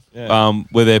great. Yeah.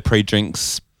 Were there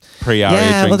pre-drinks pre-aria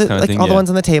Yeah, drinks kind of like thing. all the yeah. ones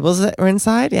on the tables that were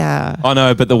inside. Yeah. Oh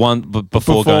no, but the one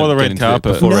before the red getting to-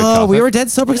 carpet. before red No, carpet. we were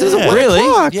dead sober because it was Yeah. 1 Really?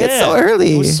 o'clock. It's so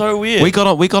early. It was so weird. We got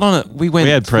on it. We went.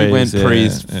 We had We went prees,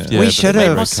 prees. yeah. Yeah, We but should the It made have.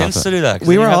 more red sense carpet. to do that. 'cause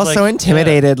We then were you had, all so like,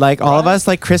 intimidated. Like all of Right? us,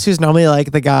 like Chris, who's normally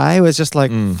like the guy, was just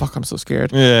like, "Fuck, I'm so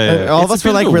scared." Yeah, yeah. And all of It's us a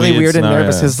were bit like of a really weird weird and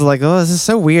nervous. scenario. It's like, oh, this is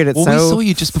so weird. It's Well, so we saw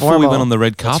you just before we formal. went on the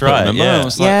red carpet. right, Remember? yeah. It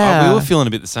was like, Yeah. we were feeling a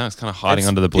bit the same. It's kind of hiding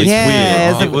under the bleachers.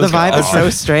 Yeah, weird. the It was vibe is so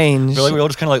odd. strange. I feel like we all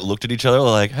just kind of like looked at each other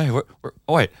like, hey, we're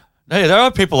oh wait, hey, there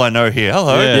are people I know here.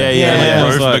 Hello. Yeah, yeah, And, yeah.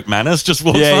 Rose It's like- McManus just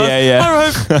walks Yeah, by. yeah, yeah. Hi,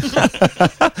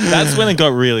 Rose. That's when it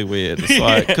got really weird. It's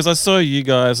like because I saw you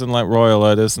guys and like Royal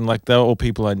Otis and like they were all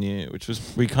people I knew, which was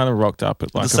we kind of rocked up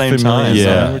at like the a same familiar time. zone,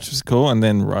 Yeah. which was cool. And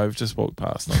then Rove just walked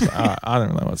past, and I was like, I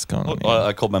don't know what's going on. Here.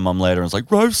 I called my mum later and was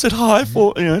like, Rose said hi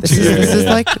for This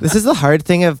is the hard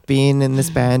thing of being in this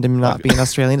band and not being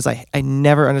Australian is I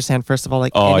never understand first of all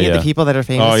like Oh, any of yeah. the people that are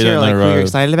famous Oh, you here, don't like know who you're Rove.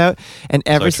 excited about, and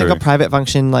every So single true. private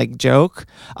function like joke,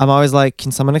 I'm always like,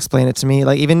 can someone explain it to me?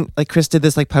 Like even like Chris did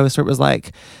this like post where it was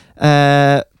like,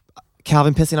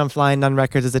 Calvin pissing on Flying Nun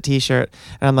Records is a T-shirt,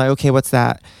 and I'm like, okay, what's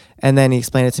that? And then he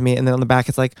explained it to me, and then on the back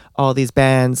it's like all these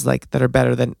bands like that are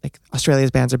better than like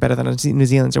Australia's bands are better than New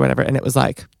Zealand's or whatever, and it was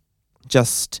like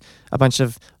just a bunch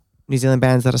of New Zealand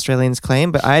bands that Australians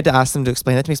claim, but I had to ask them to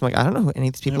explain it to me. So I'm like, I don't know who any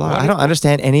of these people are. I don't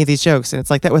understand any of these jokes, and it's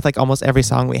like that with like almost every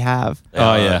song we have.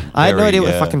 Oh, yeah. I had no idea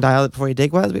what fucking Dial It Before You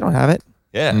Dig was. We don't have it.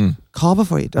 Yeah. Mm. Call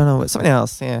Before You. Don't know. It's something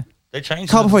else. Yeah. They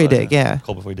changed Call it. Before You Dig. Yeah.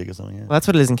 Call Before You Dig or something, yeah. Well, that's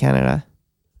what it is in Canada.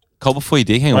 Call before you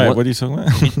dig. Hang Wait, on. what are you talking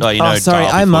about? No, you Oh, know, sorry,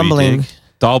 Dial I'm Before You mumbling. Dig.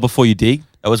 Dial before you dig.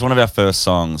 It was one of our first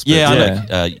songs. But Yeah,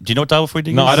 it's I like, do you know what Dial Before You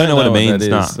Dig No, is? I don't know what it means, that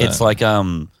nah. is. It's like I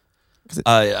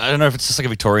don't know if it's just like a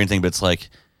Victorian thing, but it's like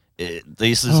they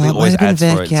used to always might have been ads for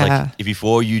it. Vic, It's yeah. like if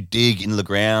before you dig into the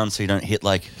ground, so you don't hit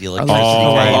like the Oh, electricity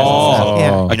like, cables. and stuff. yeah.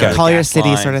 You know, Call the your gas city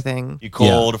lines. sort of thing. You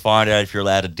call to find out if you're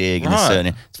allowed to dig. And Right.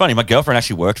 it's funny. My girlfriend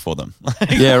actually worked for them.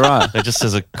 Yeah, right. It just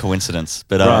as a coincidence.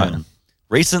 But Right.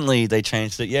 recently they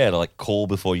changed it. Yeah, to like call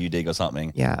before you dig or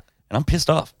something. Yeah. And I'm pissed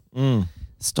off.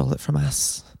 Stole it from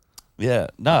us. Yeah.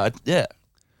 No. Yeah.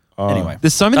 Oh. Anyway,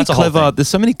 There's so many That's a whole clever. thing. There's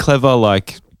so many clever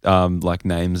like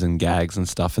names and gags and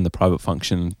stuff in the private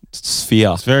function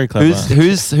sphere. It's very clever.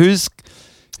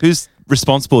 Who's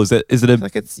responsible? Is it I a feel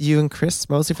like it's you and Chris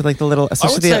mostly for like the little, I would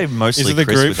especially say the, mostly Is it the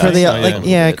Chris group with for that the Oh, stuff. like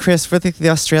yeah. Chris for the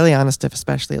Australiana stuff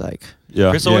especially like yeah?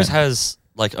 Chris always has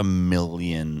like a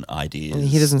million ideas. And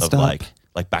he doesn't of stop.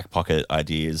 like back pocket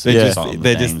ideas. They're of just, song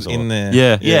they're names just or- in there.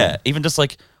 Yeah. Yeah, even just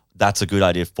like that's a good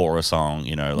idea for a song.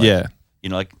 You know, like, Yeah. You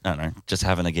know, like I don't know, just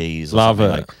having a geese. Or Love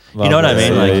something, it. Like, Love you know what I it.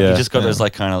 mean? Yeah, Like yeah. you just got Yeah. those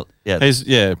like kind of He's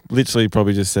literally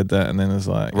probably just said that and then it's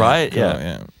like Right, cool,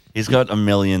 yeah. He's got a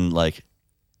million like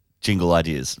jingle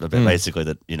ideas, basically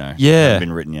that Yeah. haven't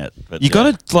been written yet. But You yeah.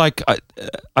 got to like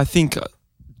I think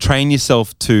train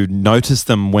yourself to notice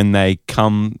them when they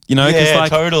come. You know, 'cause, Yeah, like,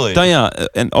 totally. Don't you?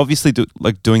 And obviously,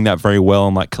 doing that very well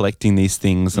and like collecting these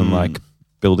things and like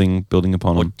building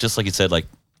upon Or them. just like you said, like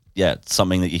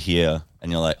something that you hear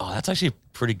and you're like, oh, that's actually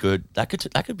pretty good. That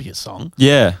could be a song.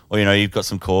 Yeah, Or you've got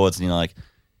some chords and you're like,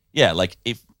 yeah, like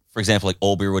if for example like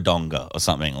Albury Wodonga or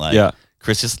something like. Yeah.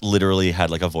 Chris just literally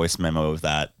had like a voice memo of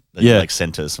that Yeah. he like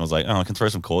sent us and was like, oh, I can throw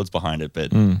some chords behind it,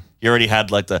 but he already had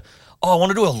like I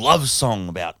want to do a love song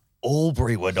about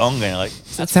Albury Wodonga. And you're like,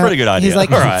 that's a pretty good idea. He's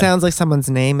like, all it right. sounds like someone's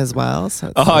name as well. So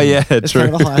it's, Oh, yeah, it's true.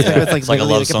 Kind of the whole aspect. It's like, It's like a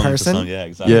literally love like song. a for person. song. Yeah,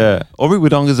 exactly. yeah. Aubrey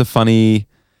Wodonga's a funny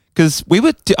because we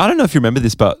were. I don't know if you remember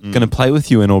this, but going to play with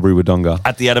you in Aubrey Wodonga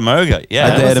At the Adamoga, yeah.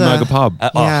 at the was Adamoga a- pub.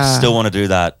 Yeah. Still want to do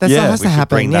that. That Yeah, still has we to should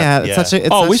happen. bring that- It's such a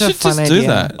it's we such a should fun just do idea.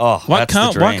 that. Oh, why that's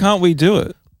the why dream. can't we do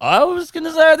it? I was going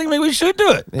to say, I think maybe we should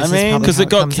do it. This I is mean, probably Because how it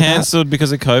got comes about. cancelled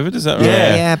because of COVID. Is that right?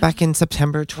 Yeah, Yeah. back in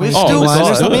September we 2021 still or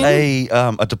got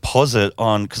something. a deposit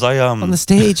on because I On the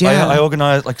stage, yeah. I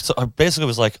organized like so I basically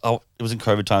was like, oh, it was in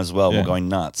COVID times as well. Yeah. We're going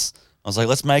nuts. I was like,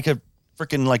 let's make a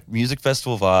freaking like music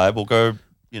festival vibe. We'll go, To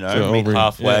meet Albury,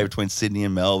 halfway yeah. between Sydney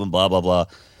and Melbourne. Blah blah blah.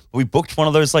 But we booked one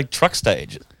of those like truck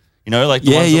stages. Like the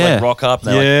Yeah, ones that yeah. like rock up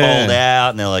and they're Yeah. like fold out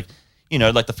and they're like,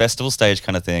 like the festival stage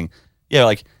kind of thing. Yeah,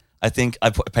 like I think I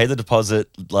paid the deposit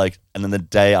and then the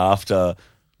day after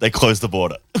they closed the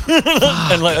border.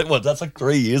 And like what? That's like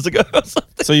 3 years ago. Or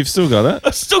something. So you've still got it? I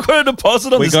still got a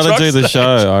deposit on We this got truck to do the stage.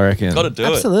 show, I reckon. Got to do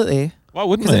it. Absolutely. Why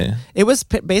wouldn't we? It was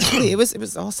basically it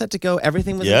was all set to go.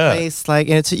 Everything was Yeah. in place. Like,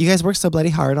 and you guys worked so bloody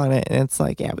hard on it, and it's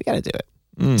like, yeah, we got to do it.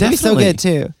 Mm. It'd be so Definitely. good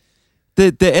too.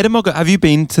 The Adamoga. Have you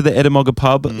been to the Adamoga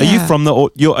pub? Are you Yeah. from the?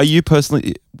 Are you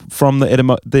personally from the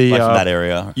Adamoga? The Like from that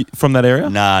area. From that area?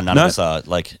 Nah, none No? of us are.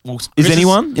 Like, well, Is Chris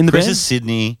anyone in the Chris band? is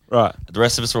Sydney. Right. The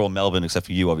rest of us are all Melbourne, except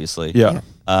for you, obviously. Yeah.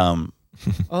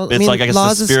 Well, It's like, I guess, the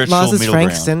Laws spiritual Laws is middle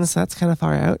Frankston, so that's kind of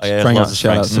far out. Oh, yeah, Frank- lots of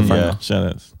shout outs to Frankston, Frank- yeah. Shout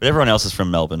outs. But everyone else is from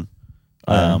Melbourne.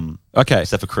 Okay.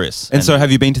 Except for Chris. And so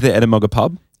have you been to the Edamogga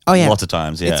pub? Oh yeah, Lots of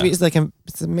times, yeah. It's like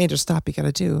it's a major stop you got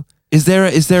to do. Is there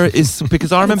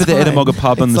because I remember the It's fine. Edamogga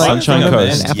pub on It's the like Sunshine Sunshine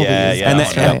Coast. and Applebee's. Yeah, And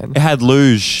Australian. it had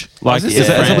luge. Like, this is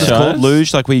that what it's franchise? called?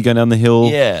 Luge, like where you go down the hill.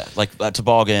 Yeah, like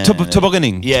toboggan.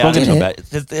 Tobogganing. Yeah, I Tobogganing. know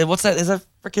about it. What's that? There's a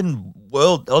freaking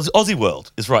world. Aussie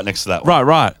World is right next to that one.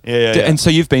 Right. Yeah. And so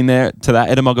you've been there to that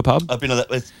Edamogga pub? I've been to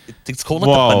that. It's called like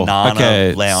the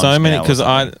Banana Lounge. So many, now or because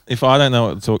something. if I don't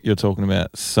know what you're talking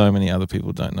about, so many other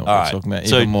people don't know what All you're talking about right.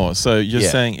 So- even more. So you're Yeah.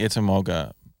 saying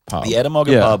Edamogga pub. The Edamogga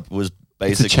Yeah. pub was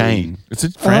basically It's a chain. It's a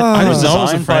Oh. I It was didn't know it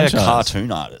was a designed by a franchise.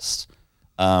 cartoon artist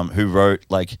who wrote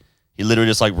like he literally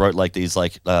just like wrote like these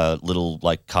like little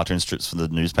like cartoon strips for the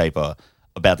newspaper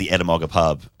about the Edamogga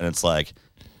pub, and it's like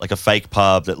a fake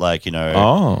pub that like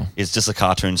Oh, is just a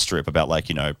cartoon strip about like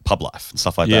pub life and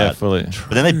stuff like yeah, that. fully.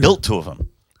 But then they built two of them.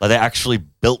 Like they actually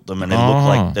built them, and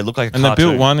they look like a And they cartoon.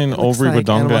 built one in looks Albury like Wodonga.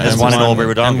 Animal and There's one in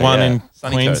Albury Wodonga, and one yeah. in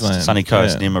Sunny Queensland. Coast. Sunny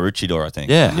Coast Yeah. near Maroochydore, I think.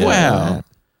 Yeah. Wow.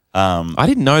 I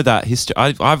didn't know that history.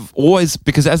 I've always,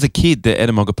 because as a kid, the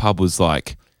Edamogga pub was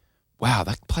like, wow,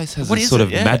 that place has What a is sort it?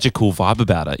 of Yeah. magical vibe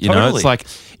about it. You know, Totally.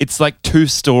 it's like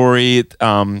 2-story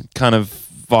kind of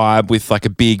vibe with like a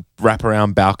big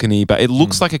wraparound balcony, but it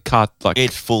looks like a car. Like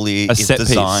It fully A is set piece.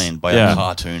 designed by Yeah. a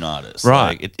cartoon artist.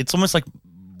 Right. Like, it's almost like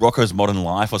Rocco's Modern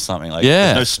Life or something. Like Yeah.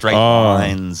 there's no straight Oh.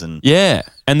 lines and yeah,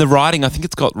 and the writing. I think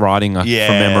it's got writing from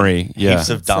memory. Yeah. heaps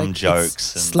of It's dumb like- jokes.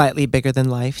 It's And slightly bigger than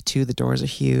life too. The doors are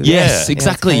huge. Yes, Yeah.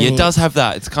 exactly. Yeah, it's it does kinda have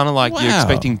that. It's kind of like you're Wow.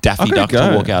 expecting Daffy I'm gonna Duck to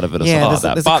go. walk out of it or Yeah, something there's,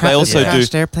 like there's that. But they also do.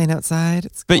 crashed airplane outside.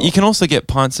 It's But cool. you can also get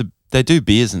pints of. They do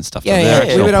beers and stuff. Yeah, at yeah. their We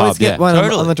actual would always pub, get yeah. one on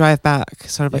Totally. the drive back,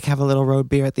 sort of like have a little road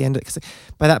beer at the end. Because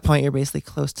by that point, you're basically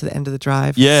close to the end of the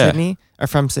drive. to Yeah. Sydney or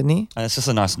from Sydney. and it's just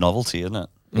a nice novelty, isn't it?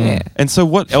 Yeah. And so,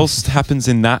 what else happens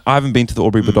in that? I haven't been to the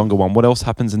Albury Wodonga one. What else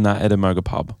happens in that Edamogga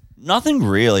pub? Nothing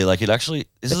really. Like it actually.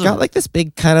 This It's is got like this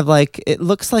big kind of like it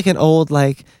looks like an old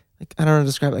like I don't know how to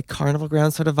describe it, like carnival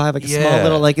ground sort of vibe, like a small Yeah.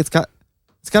 little like it's got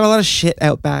a lot of shit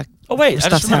out back. Oh wait, where I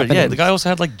stuff's just remembered. Yeah, happening. the guy also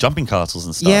had like jumping castles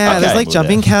and stuff. Yeah, there's Okay. like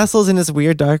jumping castles in this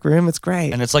weird dark room. It's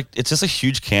great. And it's just a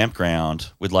huge campground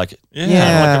with like Yeah.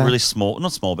 Yeah. like a really small,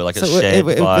 not small, but like So a it would- shared it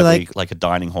would be vibe, like- like a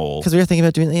dining hall. Because we were thinking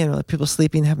about doing like people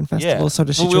sleeping, having festivals, sort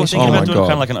of Well, we were situation. thinking Oh about my doing God.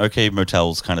 kind of like an OK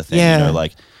Motels kind of thing. Yeah.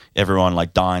 Like everyone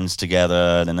like dines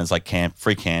together, and then there's like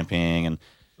free camping, and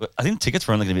I think tickets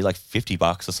were only going to be like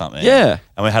 $50 or something. Yeah.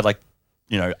 and we had like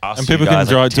us And you people can guys,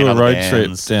 drive like, 10 do a other road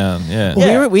bands. trip down. Yeah. Well,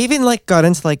 Yeah. we even like got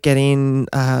into like getting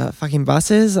fucking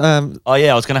buses. Oh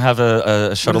yeah, I was going to have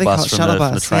a shuttle they bus call it? from Shuttle the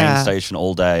bus, train yeah. station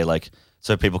all day, like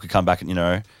so people could come back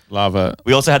and Love it.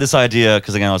 We also had this idea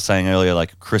because again I was saying earlier,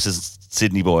 like Chris is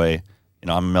Sydney boy, I'm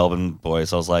a Melbourne boy,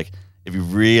 so I was like, it'd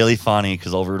be really funny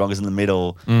because Albury Wodonga's in the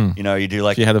middle. You do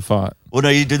like, If you had a fight. well, no,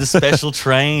 you do the special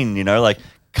train. Like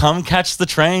come catch the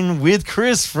train with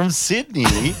Chris from Sydney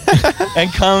and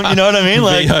come. You know what I mean?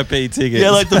 Like VIP tickets. yeah,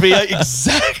 like the VI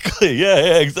exactly.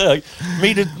 Yeah, exactly.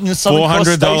 Meet at Southern Cross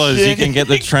 $400 you Station. can get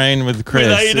the train with Chris.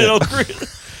 With Aidan Yeah. or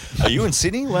Chris. Are you in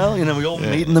Sydney? Well, we all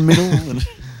meet in the middle. And,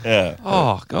 yeah.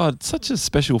 Oh God, such a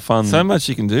special fun. So much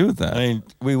you can do with that. I mean,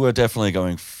 we were definitely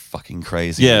going fucking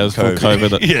crazy. Yeah, in it was for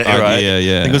COVID. yeah, Oh, right.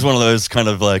 yeah. I think it was one of those kind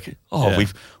of like, Yeah.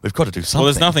 we've got to do something. Well,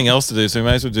 there's nothing else to do, so we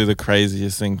may as well do the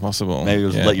craziest thing possible. Maybe it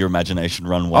was Yeah. let your imagination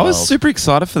run I wild. was super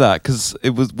excited for that because it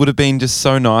would have been just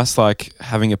so nice, like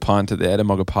having a pint at the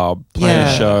Edamogga pub, playing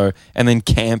Yeah. a show, and then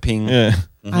camping. Yeah.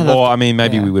 Or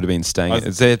maybe yeah. we would have been staying. I-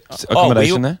 Is there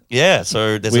accommodation there? Yeah,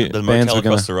 so there's We- the bands motel were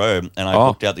gonna- across the road, and I Oh.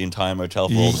 booked out the entire motel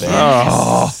for all the bands.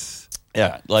 Oh,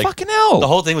 Yeah, like fucking hell! the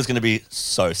whole thing was going to be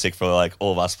so sick for like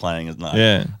all of us playing at night.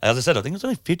 Yeah. As I said, I think it was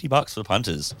only $50 for the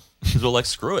punters because we were like,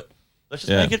 screw it, let's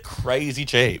just Yeah. make it crazy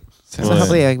cheap. So Well,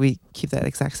 hopefully we keep that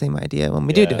exact same idea when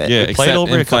we do it. Yeah, We played except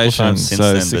Albury a couple inflation, times since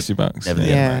so then, $60. but never the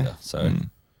Yeah. Edinburgh. So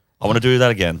I want to do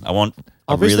that again. I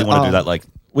Albury's really the- want to do oh. that. Like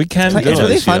We can It's do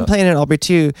really it. fun year. playing in Albury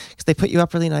too because they put you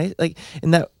up really nice. Like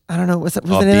in that, I don't know, what's that?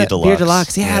 What's Oh, the name? Beer of that? Deluxe. Beer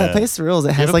Deluxe. Yeah, Yeah. the place rules. It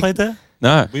you has ever like played there?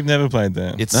 No, We've never played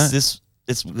there. It's No.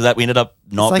 it's that we ended up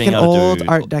not it's like being an able old to do.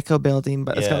 Art Deco building,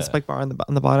 but it's got Yeah. a spike bar on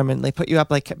the bottom, and they put you up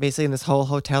like basically in this whole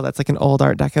hotel that's like an old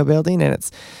Art Deco building, and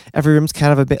it's every room's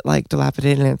kind of a bit like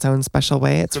dilapidated in its own special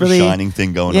way. It's sort of really shining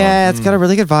thing going on. yeah, it's got a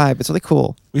really good vibe. It's really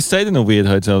cool. We stayed in a weird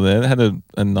hotel there. They had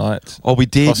a night. oh, we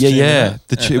did. Costume, Yeah.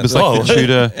 yeah. It was like Oh. the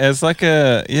Tudor. It's like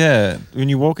when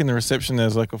you walk in the reception,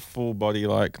 there's like a full body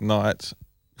like night.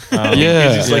 Yeah.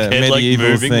 It's just like head like medieval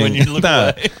moving when thing. you look Nah.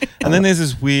 away. And then there's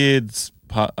this weird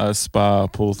spa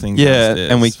pool thing. Yeah,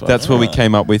 downstairs. and that's where we Yeah.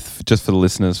 came up with, just for the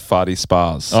listeners, farty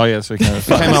spas. Oh yes, we came up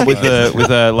We came up with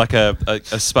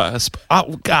a spa.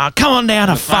 Oh, God, come on down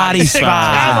to farty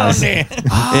spas.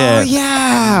 Oh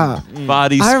yeah.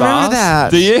 Farty spas. I remember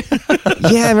that. Do you?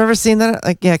 Yeah, I remember seeing that.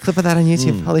 Like, yeah, a clip of that on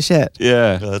YouTube. Holy shit.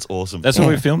 Yeah. Yeah, that's awesome. That's where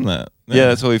we filmed that. Yeah,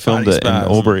 that's where we filmed Farty it in spas.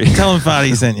 Albury. Tell them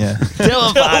Farty sent you.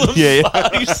 Tell them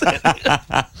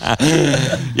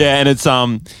Yeah, and it's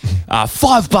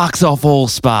 $5 off all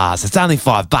spas. It's only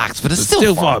 $5, but it's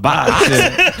still $5.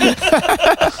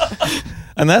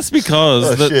 And that's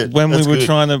because shit. when That's we were good.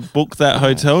 trying to book that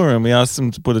hotel room, we asked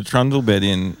him to put a trundle bed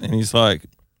in, and he's like,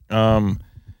 it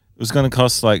was going to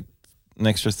cost like an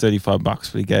extra $35, but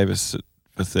he gave us it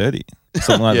for 30,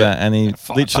 something like that. And he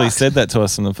literally said that to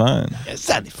us on the phone. It's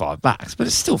only $5, but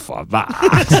it's still $5.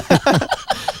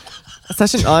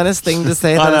 That's such an honest thing to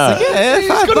say. I That know. it's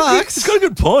like, yeah, $5. It's got a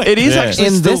good point. It is Yeah. actually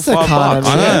In still this $5. economy.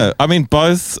 I know. I mean,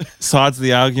 both sides of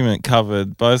the argument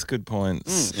covered, both good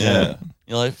points. Yeah.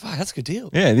 You're like, fuck, that's a good deal.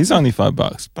 Yeah, it is only $5,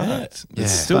 but Yeah. it's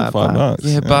still $5. $5.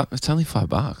 Yeah, but it's only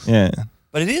 $5. Yeah.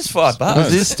 But it is $5.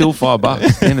 It is still $5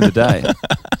 at the end of the day.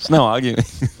 There's no arguing.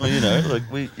 Well, you know, like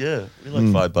we like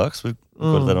 $5. We've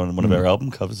got that on one of our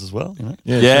album covers as well. You know,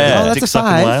 Yeah. Yeah. Oh, that's Dick a Sucking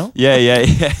 5. Whale. Yeah.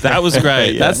 That was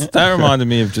great. Yeah. That reminded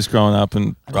me of just growing up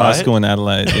in high Right? school in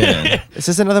Adelaide. Yeah. It's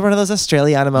just another one of those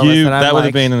Australiana moments. You- that I'm that would have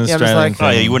like- been an yeah, I'm just Australian like, thing.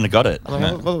 Oh yeah, you wouldn't have got it. I'm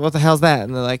like, what the hell's that?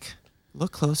 And they're like,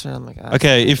 look closer. I'm like,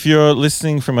 Okay, if you're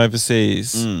listening from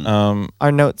overseas,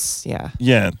 Our notes, yeah.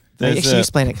 yeah, there's Actually,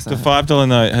 explain it. 'Cause the I- $5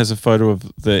 note has a photo of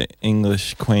the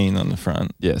English Queen on the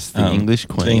front. Yes, the English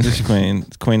Queen. The English Queen,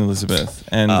 Queen Elizabeth,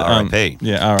 and R.I.P..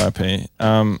 Yeah, R.I.P.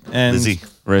 And Lizzie.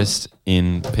 Rest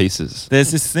in pieces.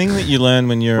 there's this thing that you learn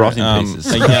when you're Rot in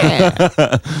pieces. a young-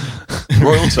 Yeah.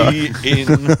 Royalty in.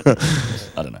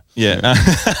 I don't know. yeah,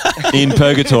 In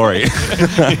purgatory. of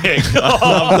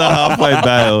the halfway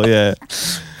bail. Yeah.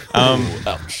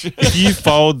 Ouch. If you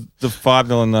fold the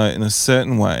 $5 note in a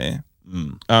certain way,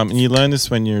 and you learn this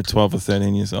when you're 12 or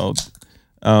 13 years old,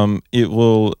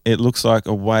 it looks like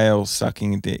a whale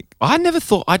sucking a dick. I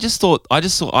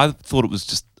thought it was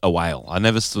just a whale. I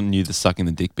never knew the sucking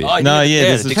the dick bit. Oh, No, yeah,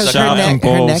 there's the a dick Because sucking sharp her whale. and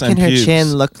neck, her balls neck and and her pubes.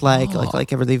 chin look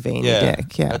like a really veiny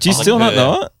dick. Yeah. Do you still not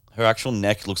know it? Her actual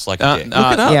neck looks like a dick. Look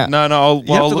it up. Yeah. No,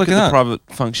 You have I'll to look look at it the up. Private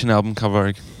Function album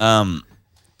cover.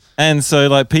 And so,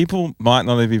 like, people might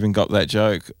not have even got that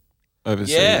joke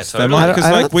overseas. Yeah, They totally. might, I because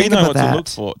don't like we think know about what to that. look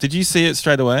for. Did you see it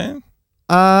straight away?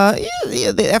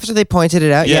 After they pointed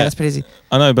it out, Yeah. yeah, that's pretty easy.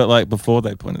 I know, but like before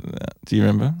they pointed it out. Do you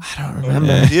remember? I don't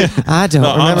remember. Yeah. I don't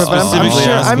No, I'm remember, but I'm specifically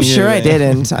sure. asking I'm you, sure I yeah.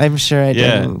 didn't. I'm sure I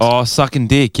Yeah. didn't. Oh, sucking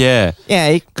dick, yeah.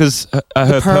 Yeah, Because her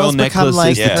pearl pearls become necklace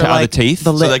like is the Yeah. are the like teeth. the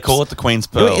So they lips. call it the Queen's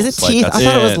Pearls. Wait, is it Like, teeth? that's- I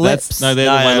thought it was Yeah, lips. that's- No, they're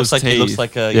No, the it whale's looks like teeth. it looks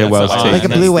like a Yeah, whale's it's teeth. like a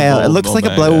That's blue the whale. It gold looks like a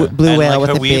one, blue yeah. blue and whale like with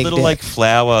her a weird big little dick. like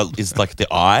flower is like the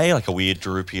eye, like a weird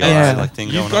droopy Yeah. eye like thing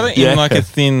You've going got on. it in Yeah. like a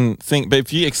thin thing, but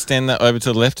if you extend that over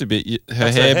to the left a bit, her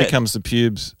That's her hair head. becomes the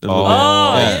pubes. A Oh. little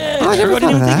Oh bit. yeah, Oh, I never true. I didn't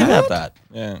even thought of think that. about that.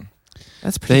 Yeah.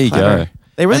 That's pretty There you clever. go.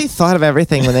 They really thought of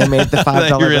everything when they made the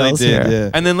 $5 They really bills did. here. Yeah.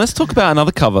 And then let's talk about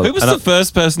another cover. Who was the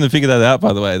first person to figure that out?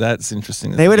 By the way, that's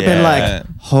interesting. They would have been Yeah. like,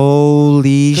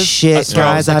 "Holy 'Cause I shit, swear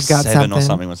I was guys! like I've got 7 something." or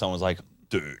something when someone was like,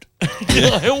 "Dude, you're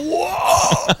like,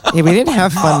 whoa." Yeah, we didn't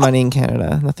have fun money in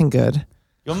Canada. Nothing good.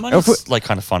 Your Or if money's like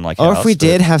kind of fun, like Or if ours, we but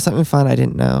did have something fun, I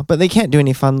didn't know. But they can't do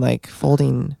any fun like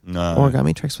folding no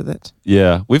origami tricks with it.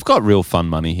 Yeah, we've got real fun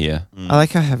money here. I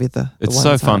like how heavy the It's so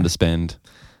ones fun are. to spend,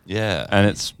 Yeah, and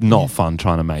it's not fun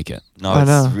trying to make it. no, I it's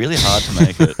know. really hard to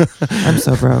make it. I'm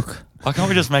so broke. Why can't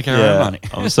we just make our own money?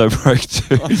 I'm so broke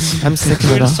too. I'm sick Can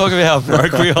of we it just all. talk about how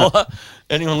broke we all are?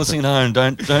 Anyone listening at home,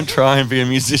 don't try and be a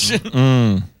musician.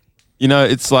 Mm. You know,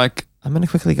 it's like I'm gonna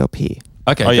quickly go pee.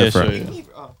 okay, Oh go yeah, for sure. it. Yeah.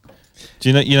 Do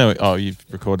you know? You know? Oh, you've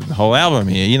recorded the whole album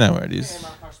here. You know where it is.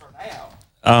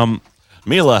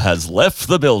 Milla has left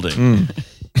the building.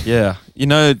 Yeah, you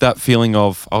know that feeling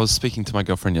of. I was speaking to my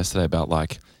girlfriend yesterday about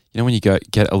like, you know, when you get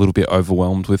a little bit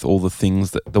overwhelmed with all the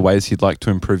things the ways you'd like to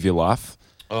improve your life.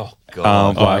 Oh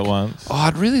god. All Like- at once. Oh,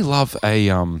 I'd really love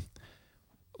a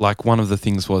like one of the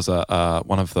things was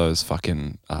one of those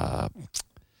fucking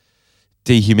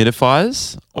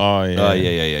dehumidifiers. Oh yeah. Oh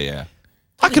yeah.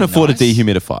 I can afford nice. a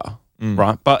dehumidifier,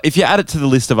 right? But if you add it to the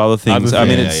list of other things, Other I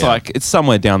mean, things, it's yeah. like it's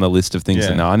somewhere down the list of things. Yeah.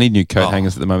 That now I need new coat Oh.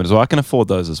 hangers at the moment as well. I can afford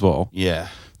those as well. Yeah.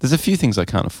 There's a few things I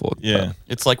can't afford. Yeah.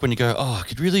 It's like when you go, oh, I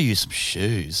could really use some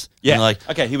shoes. Yeah. And you're like,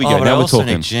 Okay, here we oh, go. but Now I we're also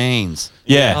talking. need jeans.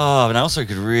 Yeah. Oh, and I also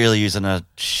could really use a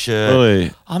shirt.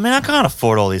 Really. I mean, I can't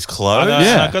afford all these clothes.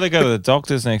 Yeah. I've got to go to the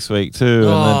doctors next week too, Oh, and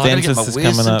I the gotta get dentist my is coming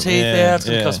wisdom up. teeth Yeah, out. It's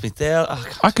gonna yeah. cost me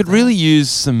 $1,000. I could really use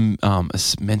some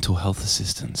mental health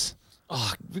assistance.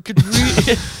 Oh, we could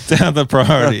really. Down the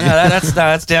priority. No,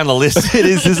 that's down the list. It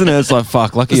is, isn't it? It's like,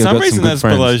 fuck, lucky For I've some got reason, some good that's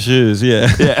friends. below shoes. Yeah.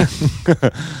 Yeah.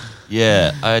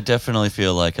 Yeah, I definitely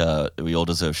feel like we all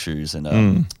deserve shoes, and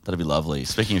that'd be lovely.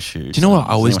 Speaking of shoes, Do you know what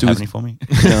I always does do anyone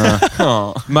is- have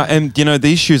any for me? And you know,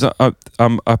 these shoes, I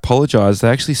apologize. They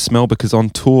actually smell because on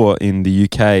tour in the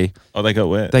UK, Oh, they got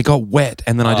wet. they got wet,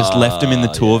 and then I just left them in the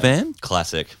tour van,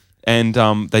 Classic. and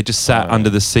they just sat under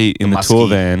the seat in the musky. tour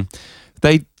van.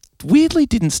 They weirdly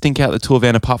didn't stink out the tour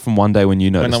van, apart from one day when you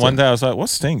noticed. And one it. day I was like, "What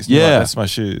stinks?" Yeah. Like, that's my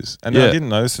shoes, and then Yeah. I didn't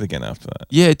notice it again after that.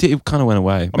 Yeah, it kind of went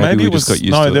away. Or maybe we it was just got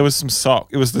used to it. there was some sock.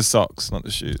 It was the socks, not the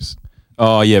shoes.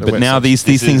 Oh yeah, the but wet now socks. these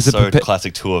This things is are so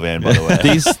classic tour van, by the way.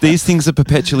 these things are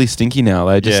perpetually stinky now.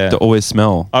 They just Yeah. always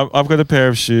smell. I've got a pair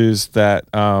of shoes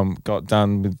that got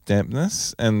done with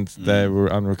dampness, and they were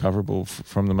unrecoverable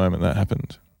from the moment that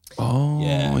happened. Oh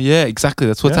Yeah. yeah, exactly.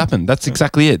 That's what's Yeah. happened. That's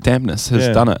exactly it. Dampness has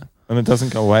Yeah. done it. And it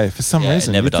doesn't go away for some Yeah, it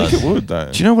reason. never You'd think does. it would, though.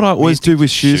 Do you know what I always do with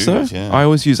shoes though? shoes, yeah. I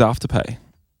always use Afterpay.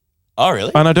 Oh,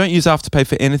 really? And I don't use Afterpay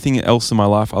for anything else in my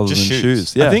life other Just than shoes.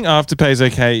 shoes. Yeah. I think Afterpay is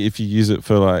okay if you use it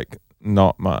for like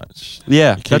not much.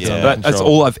 yeah, keep that's, it under that's control.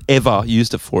 all I've ever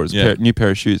used it for is Yeah. new pair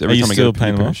of shoes. Every Are you time I still get a new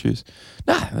paying pair more? of shoes.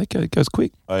 Nah, it goes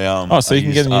quick. So you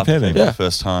can get a new pair then. For Yeah. the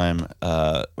first time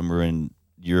when we were in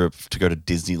Europe to go to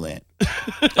Disneyland.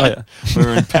 Oh yeah. We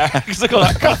were in Paris. I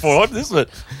can't afford this, but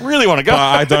really want to go. But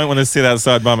I don't want to sit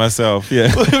outside by myself.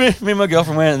 Yeah. Me and my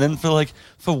girlfriend went, and then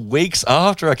for weeks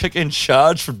after, I kept getting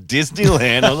charged from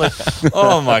Disneyland. I was like,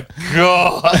 oh my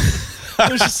god!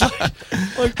 It was just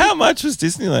like How much was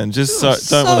Disneyland? Just it was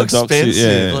don't so want to dox you.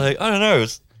 expensive. Yeah. Like I don't know.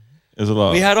 It was a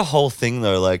lot. We had a whole thing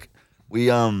though. Like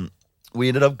we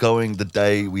ended up going the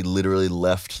day we literally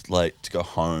left, like to go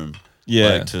home.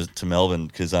 Yeah. like, to Melbourne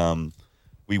because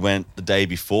we went the day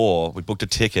before. We booked a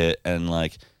ticket and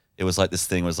like it was like this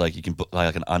thing was like you can book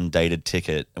like an undated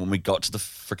ticket. And when we got to the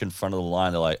freaking front of the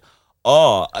line, they're like,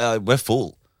 "Oh, we're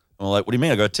full." And we're like, "What do you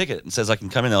mean? I got a ticket." And it says I can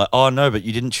come in. They're like, "Oh no, but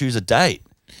you didn't choose a date."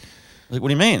 Like, what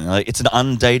do you mean? Like, it's an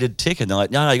undated ticket. And they're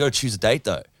like, "No, you got to choose a date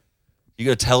though. You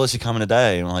got to tell us you're coming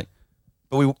today." And we're like,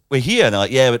 "But we're here." And they're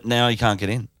like, "Yeah, but now you can't get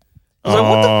in." I was like,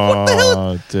 what the hell?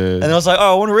 Oh, dude. And I was like,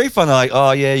 "Oh, I want a refund." They're like,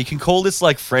 "Oh yeah, you can call this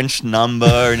like French number."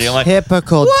 And you're like,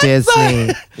 Typical Disney.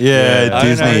 Yeah, I don't know.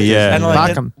 Disney. Yeah. And like,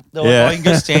 Fuck 'em. they're like, Yeah. "Oh, you can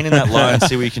go stand in that line and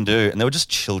see what you can do." And they were just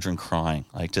children crying.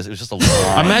 Like, it was just a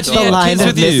line. Imagine The you had line kids of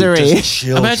with you. misery. Just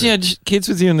children. Imagine you had kids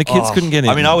with you and the kids Oh, couldn't get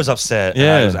in. I mean, I was upset.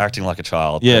 Yeah. And I was acting like a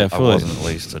child. Yeah, but I fully. wasn't at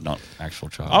least a not actual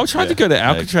child. I tried to go to Like,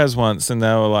 Alcatraz once, and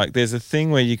they were like, "There's a thing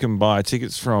where you can buy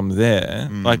tickets from there,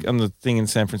 like on the thing in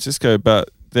San Francisco." But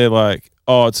they're like,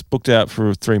 "Oh, it's booked out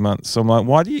for 3 months." So I'm like,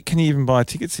 "Why can you even buy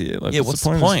tickets here? Like, Yeah, what's what's the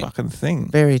the point of this point? fucking thing?"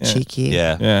 Very Yeah. cheeky.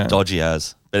 Yeah, Yeah. dodgy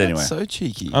as. But anyway, So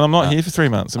cheeky. And I'm not here for 3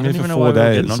 months. I'm I here don't for even know 4 why we were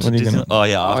days. getting onto When are you Disney. gonna? Oh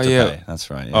yeah, Afterpay. yeah. That's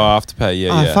right. Oh, Yeah. Afterpay. Yeah,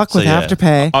 Oh, yeah. fuck with So, yeah.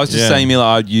 Afterpay. I was just Yeah. saying, Milla,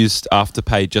 I'd used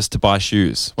Afterpay just to buy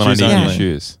shoes when Shoes I need only. new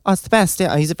shoes. Oh, it's the best.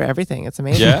 Yeah, I use it for everything. It's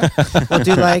amazing. Yeah. We'll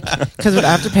do like because with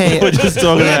Afterpay. We're just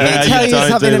talking about Let how me tell you you don't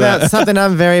something do about that. something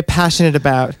I'm very passionate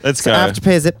about. Let's So go.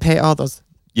 Afterpay, ZipPay, all those.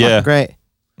 Yeah. Fucking great.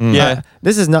 Yeah.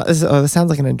 This is not. This sounds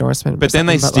like an endorsement. But then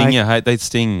they something, sting like, you. Hey,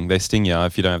 they sting you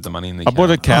if you don't have the money in the I bought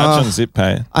a account. couch Oh. on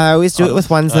ZipPay. I always do it with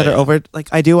ones that yeah. are over. Like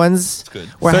I do ones good.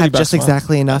 where I 30 have just bucks a month.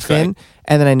 exactly enough That's in,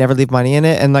 and then I never leave money in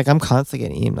it. And like I'm constantly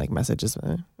getting like messages.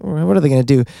 What are they going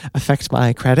to do? Affect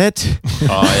my credit? Oh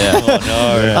yeah. Oh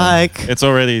no. Yeah. Like. It's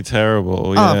already terrible.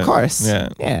 Oh, Yeah. of course. Yeah.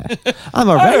 Yeah. I'm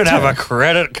a I don't renter. have a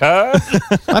credit card.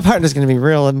 My partner's going to be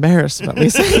real embarrassed about me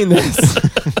saying this.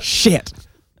 Shit.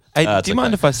 Hey, It's do you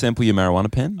mind okay. if I sample your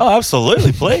marijuana pen? Oh,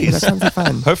 absolutely, That please. sounds like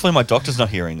fun. Hopefully, my doctor's not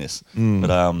hearing this.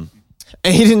 But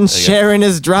Aidan's sharing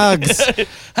his drugs.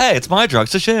 hey, it's my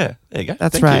drugs to share. There you go.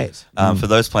 That's Thank you. right. For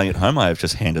those playing at home, I have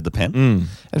just handed the pen.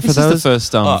 And for This those, is the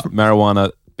first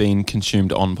marijuana being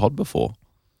consumed on pod before.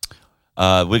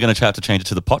 We're going to have to change it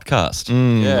to the podcast.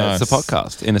 Yeah, nice. it's a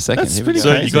podcast in a second. That's Here we pretty go.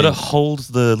 So crazy. you got to hold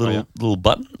the little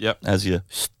button. Yep. As you.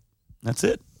 That's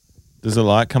it. Does the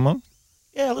light come on?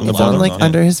 Yeah, a little The it's bottom, on like yeah.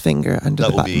 under his finger, under That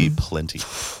the will button. be plenty.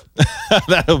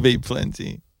 That'll be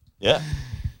plenty. Yeah.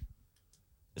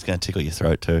 It's going to tickle your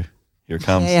throat too. Here it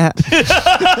comes. Yeah.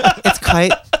 It's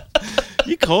quite.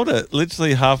 You called it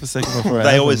literally half a second before it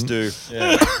They always happened. do.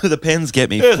 Yeah. The pens get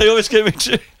me. Yeah, they always get me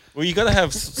too. Well, you got to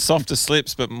have softer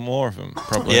slips, but more of them,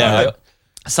 probably. Yeah.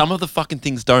 Some of the fucking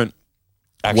things don't.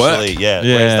 Actually, yeah.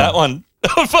 Yeah. Whereas that one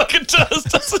fucking does,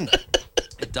 doesn't it?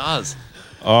 It does.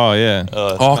 Oh, yeah. It's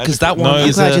Oh, because that magical. one No, I'm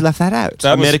is glad you a, left that out.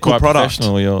 That was medical quite product.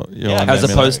 professional, you're Yeah, on as that,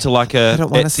 opposed to like a I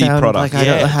don't want to Etsy sound product. like I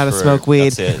don't know how to true. smoke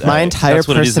weed. That's it. My Hey, entire that's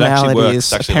what it is. It actually personality works. is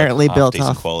It's actually apparently half built decent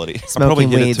off quality. probably smoking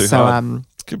hit it weed. too So hard.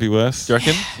 Could be worse. Do you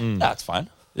reckon? That's fine.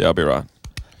 Yeah, I'll be right.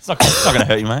 It's not going to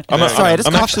hurt you, mate. Sorry, I just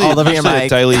coughed all over your a mic.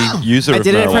 daily user I of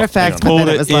did it for marijuana. a fact, but Pulled then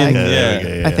it it was in, like,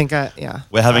 yeah. I think, yeah.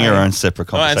 We're having Sorry. our own separate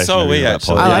conversation. and so are we, over that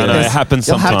actually. pod. I like Yeah, this. it happens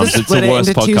You'll have sometimes. to It's split the it worst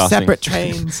into two podcasting. separate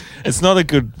trains. It's not a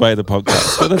good way to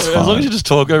podcast, but that's As long as fine. you just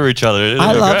talk over each other,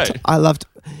 it'll go great. I loved.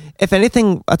 If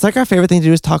anything, it's like our favorite thing to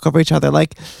do is talk over each other.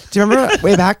 Like, do you remember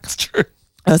way back? It's true.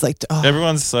 I was like, oh.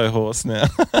 Everyone's so hoarse now.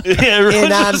 Yeah, in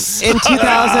 2000,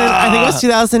 I think it was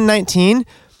 2019,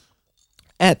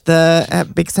 at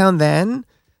Big Sound then.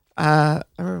 I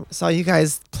saw you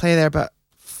guys play there, but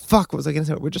fuck, what was I going to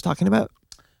say? What we were just talking about?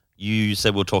 You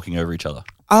said we're talking over each other.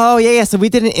 Oh yeah. So we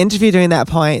did an interview during that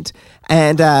point,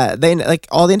 and they like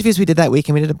all the interviews we did that week,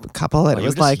 and we did a couple, and You it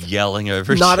was were just like yelling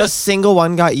over each not other. a single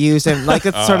one got used, and like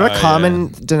it's sort of a Oh,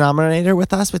 common denominator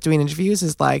with us with doing interviews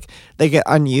is like they get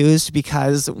unused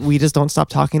because we just don't stop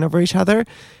talking over each other.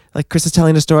 Like Chris is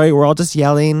telling a story, we're all just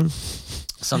yelling.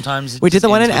 Sometimes it We did just the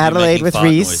one ends in with you Adelaide making with fart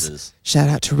Reese. noises. Shout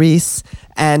out to Reese.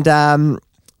 And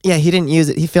yeah, he didn't use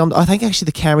it. He filmed. I think actually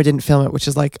the camera didn't film it, which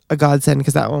is like a godsend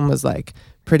because that one was like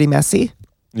pretty messy.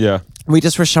 Yeah. We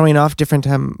just were showing off different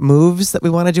moves that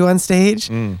we want to do on stage.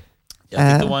 Yeah, I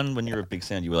think the Uh, one when you were at Big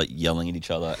Sound, you were like yelling at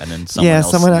each other, and then someone else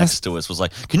someone next asked- to us was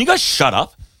like, "Can you guys shut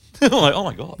up?" I'm like, "Oh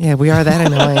my god, Yeah, we are that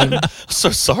annoying. I'm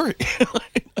so sorry."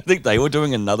 I think they were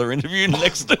doing another interview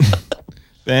next to.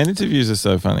 Band interviews are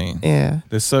so funny. Yeah.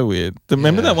 They're so weird.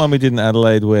 Remember that one we did in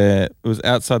Adelaide where it was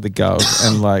outside the Gov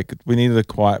and like we needed a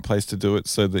quiet place to do it,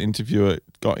 so the interviewer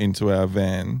got into our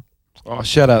van. Oh,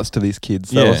 shout outs to these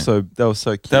kids. They Yeah. were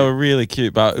so cute. They were really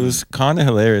cute, but it was kind of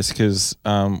hilarious because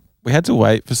we had to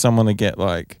wait for someone to get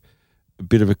like a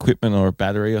bit of equipment or a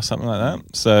battery or something like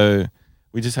that. So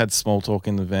we just had small talk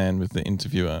in the van with the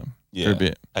interviewer for a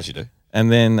bit. as you do.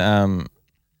 And then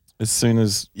as soon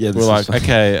as this we're is like, fun.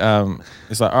 okay,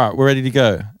 it's like, all right, we're ready to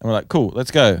go. And we're like, cool, let's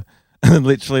go. And then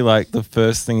literally like the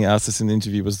first thing he asked us in the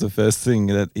interview was the first thing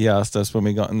that he asked us when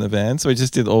we got in the van. So we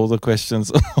just did all the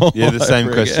questions. Yeah, the same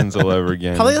over questions again. all over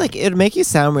again. Probably like it'd make you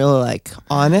sound really like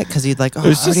on it because you'd like, oh, I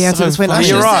was just already answered so this one. I funny.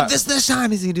 should You're have right. said this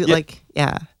time. Is you do Yeah. like,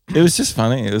 yeah. It was just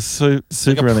funny. It was so Like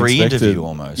super a unexpected. pre-interview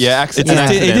almost. Yeah, It,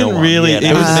 accidental. it didn't really. Yeah,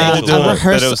 it was that meant was to cool. do a it.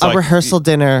 rehearsal, like- rehearsal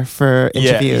dinner for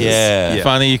interviews. Yeah.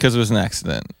 Funny because it was an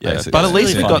accident. Yeah. basically. But at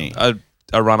least Really we funny. got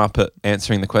a run up at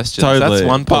answering the questions. Totally. That's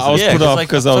one But I was positive. put off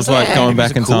because I was like going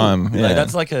back in time. Like, Yeah.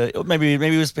 that's like a maybe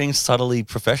it was being subtly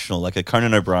professional, like a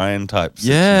Conan O'Brien type.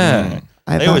 Yeah. situation.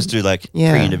 I They thought- always do like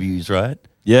yeah. pre-interviews, right?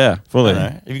 Yeah. I fully. don't know.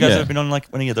 Have you guys Yeah. ever been on like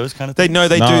any of those kind of They things? no,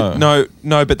 they No. do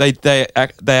no, but they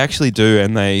actually do,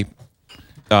 and they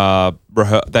They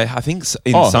I think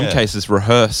in some yeah. cases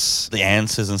rehearse. the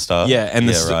answers and stuff. Yeah, and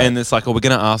right. and it's like, oh, we're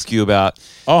going to ask you about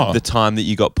Oh. the time that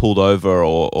you got pulled over,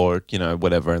 or you know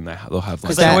whatever, and they'll have like.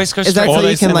 Because they always go Is that straight- so Or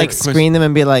they you can send like a screen them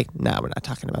and be like, nah, we're not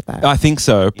talking about that. I think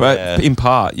so, but Yeah. in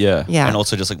part, yeah. yeah. and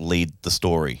also just like lead the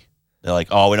story. They're like,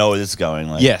 oh, we know where this is going.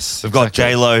 Like, Yes, we've got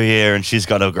exactly. J Lo here, and she's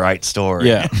got a great story.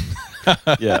 Yeah,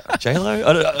 yeah, J Lo.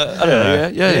 I don't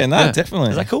know. Yeah, no,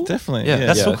 definitely. Is that cool? Definitely. Yeah.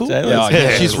 That's so cool. J-Lo's yeah.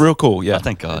 Yeah. She's real cool. Yeah, Oh,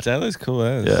 thank God. J-Lo's cool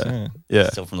as. Yeah. yeah,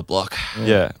 Still from the block.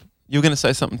 yeah. You were going to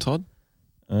say something, Todd?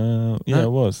 Yeah, No? it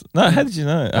was. No, how did you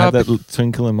know? I had that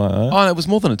twinkle in my eye. Oh, it was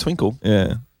more than a twinkle.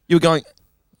 Yeah. You were going.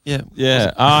 Yeah,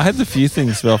 Yeah. I had a few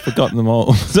things, but I've forgotten them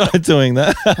all. So I'm doing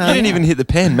that. you didn't even hit the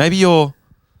pen. Maybe you're.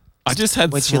 I just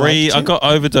had Would you three. like to? I got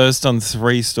overdosed on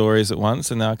 3 stories at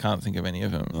once, and now I can't think of any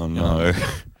of them. Oh no.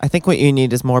 I think what you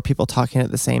need is more people talking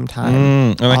at the same time.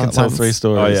 And I all can at tell once. 3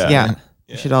 stories. Oh, Yeah.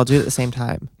 We should all do it at the same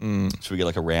time. Should we get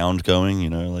like a round going?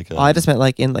 You know, like a. Oh, I just meant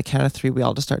like in like count of 3, we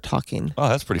all just start talking Oh,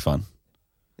 that's pretty fun.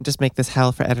 and just make this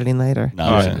hell for editing later. No,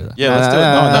 Oh, we should yeah. do that. Yeah, let's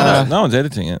do it. No one's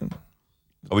editing it.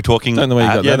 Are we talking? Don't know where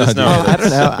you got yeah, that there's no- idea. Oh, I don't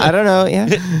know. I don't know.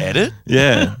 Yeah. edit?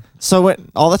 Yeah. So what?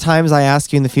 All the times I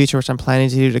ask you in the future, which I'm planning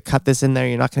to do, to cut this in there,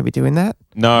 you're not going to be doing that.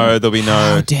 No, there'll be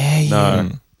How no. dare you? No.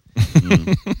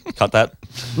 Cut that.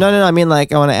 No. I mean,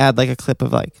 like, I want to add like a clip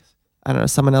of like, I don't know,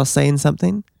 someone else saying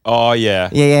something. Oh yeah.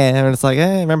 Yeah. And it's like,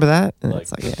 remember that? And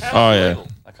it's like, yeah, Oh, yeah.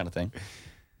 That kind of thing.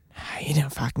 you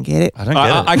don't fucking get it. I don't get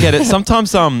it. I get it.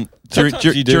 Sometimes during Sometimes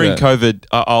you do during that. COVID,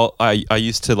 I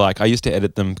used to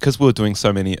edit them because we were doing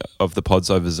so many of the pods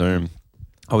over Zoom.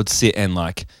 I would sit and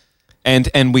like, and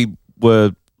we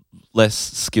were less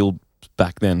skilled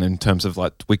back then in terms of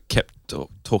like we kept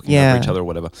talking Yeah. over each other or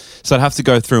whatever. So I'd have to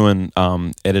go through and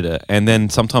edit it, and then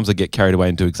sometimes I get carried away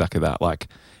and do exactly that. Like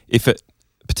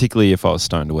particularly if I was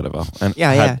stoned or whatever, and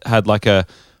had like a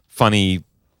funny,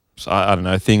 I don't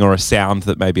know, thing or a sound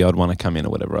that maybe I'd want to come in or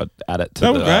whatever. I'd add it to That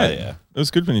the was great. yeah. It was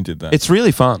good when you did that. It's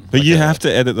really fun. But you have to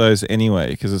edit those anyway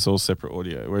because it's all separate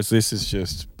audio, whereas this is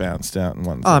just bounced out in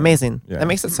one. Oh, amazing! Yeah. That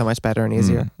makes it so much better and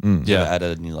easier. Yeah,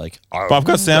 added and you're like, But I've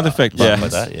got sound effect like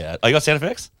buttons. that. Yeah, oh, you got sound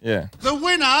effects? Yeah. The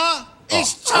winner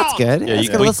is Todd. That's good. Yeah, Let's you-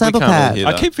 get a we- little sample we can't pad. hear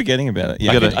I that. keep forgetting about it.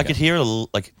 Yeah, I could hear it a little,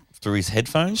 like through his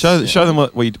headphones. Show them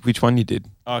which one you did.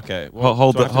 Okay.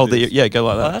 Hold do I have to hold do the this? yeah, go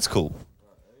like Oh, that. that's cool.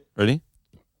 Ready?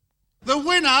 The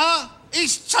winner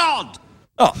is Todd.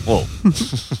 Oh, well,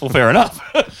 well, fair enough.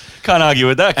 Can't argue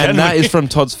with that, can And that we? is from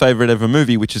Todd's favorite ever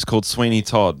movie, which is called Sweeney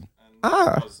Todd.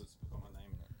 Ah,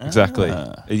 Exactly.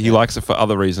 He likes it for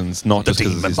other reasons, not the just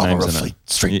because demon his bomber name's of in it. Fleet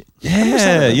Street.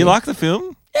 Yeah, you like the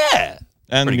film Yeah.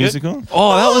 and the Pretty good. musical?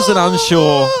 Oh, that was an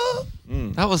unsure.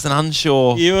 That was an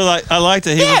unsure. You were like, I liked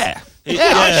it.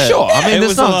 Yeah, sure. I mean, It it's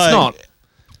was not, like- it's not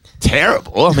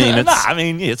terrible. I mean, it's Nah, I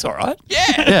mean, yeah, it's all right.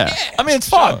 yeah. I mean, it's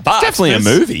 $5. Definitely a It's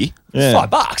movie. Yeah.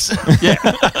 $5. Yeah,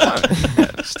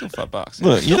 still $5.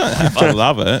 Look, you don't have to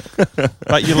love it,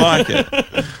 but you like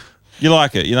it. You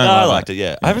like it. You don't. No, I love liked it.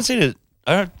 Yeah, I haven't seen it.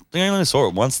 I don't think I only saw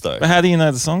it once though. But how do you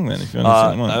know the song then? If you only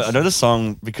sing it once? I know the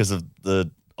song because of The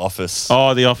Office.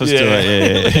 Oh, The Office do Yeah.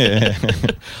 it.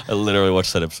 Yeah. I literally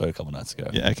watched that episode a couple nights ago.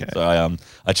 Yeah, okay. So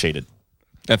I cheated.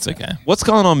 That's okay. What's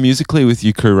going on musically with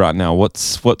you crew right now?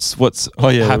 What's Oh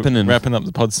yeah, happening? We're wrapping up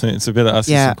the pod soon. So better ask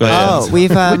you yeah. some questions. Oh,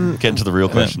 we've Get into the real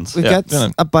questions. we've Yeah.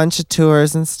 got a bunch of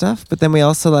tours and stuff, but then we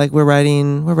also we're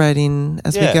writing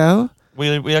as we Yeah. go.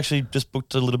 We actually just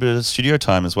booked a little bit of studio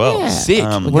time as well. Yeah. Sick.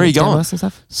 Um, Where are you Demos going? and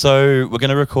stuff. So we're going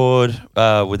to record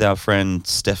with our friend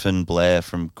Stefan Blair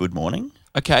from Good Morning.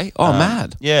 Okay. Oh,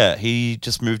 mad. Yeah, he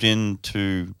just moved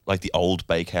into like the old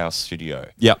Bakehouse studio.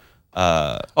 Yep.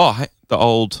 Uh, The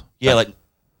old. yeah, like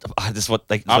this is what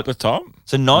they. Up the top.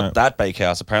 So not No. that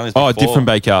Bakehouse. Apparently, it's Oh, a before- different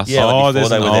bakehouse. Yeah, Oh, like before there's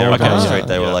they an were there old on Cannon one. Street,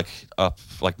 they Yeah. were like up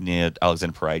like near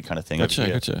Alexander Parade kind of thing. Gotcha.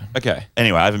 Yeah. Gotcha. Okay.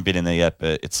 Anyway, I haven't been in there yet,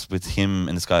 but it's with him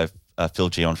and this guy Phil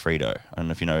Gianfrido. I don't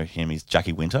know if you know him. He's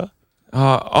Jackie Winter.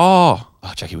 Oh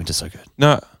Oh, Jackie Winter's so good.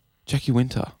 no, Jackie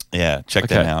Winter. Yeah, check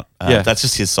Okay. them out. Yeah. That's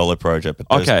just his solo project. But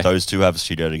those, Okay. those two have a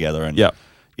studio together. And Yep.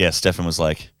 yeah, Stefan was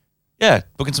like, yeah,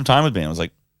 booking some time with me. And I was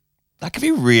like, that could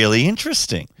be really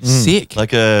interesting. Sick.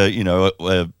 Like I don't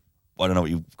know what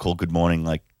you call Good Morning,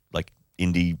 like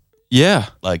indie, Yeah.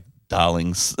 like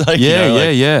darlings. Like, Yeah.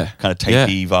 Yeah. Kind of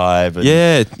tapey vibe. And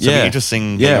Yeah. so it'd be Yeah.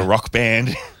 interesting Yeah. getting a rock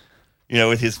band,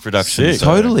 with his production. Sick. So,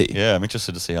 Totally. Yeah, I'm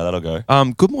interested to see how that'll go.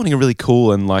 Good Morning are really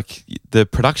cool, and like the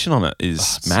production on it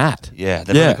is mad. Yeah,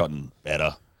 they've Yeah. really gotten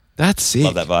better. That's sick.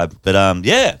 Love that vibe. But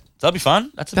yeah, that'll be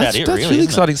fun. That's about That's it, that's really. really isn't it?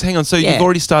 exciting. So hang on. So Yeah. you've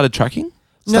already started tracking?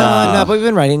 No, Stop. no, but we've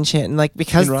been writing shit, and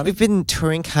because Been writing? we've been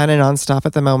touring kind of nonstop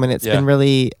at the moment, it's Yeah. been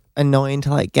really annoying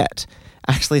to get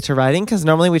actually to writing because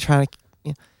normally we try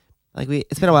to,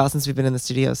 it's been a while since we've been in the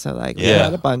studio, so we've Yeah.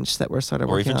 got a bunch that we're sort of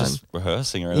Or working even on. just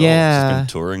rehearsing or Yeah. just been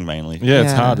touring mainly. Yeah,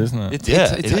 it's Yeah. hard, isn't it? It's Yeah,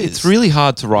 it's, it it's is. really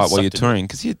hard to write while you're Sucked in. touring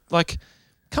because you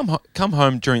come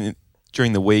home during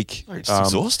the week, You're just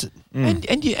exhausted.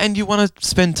 and you want to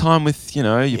spend time with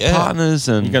your Yeah. partners,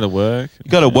 and You got to work.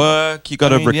 you got to work, you got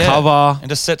to I mean, yeah. recover. And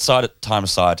just set time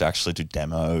aside to actually do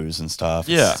demos and stuff.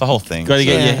 Yeah. It's the whole thing. Got to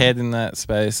get Yeah. your head in that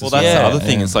space. Well, as that's Yeah. the other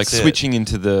thing. Yeah. It's like That's it. switching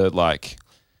into the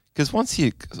because once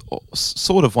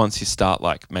you start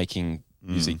making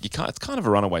music, you can't. It's kind of a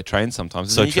runaway train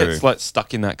sometimes. So And you true. get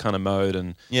stuck in that kind of mode,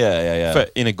 and Yeah.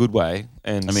 in a good way.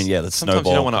 And I mean, yeah, the sometimes you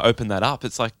snowball. don't want to open that up.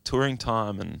 It's like touring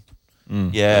time, and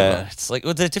Yeah. It's like,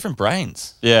 they're different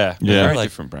brains. yeah, Yeah. very Like-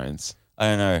 different brains. I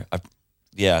don't know.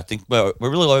 I think we're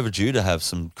really overdue to have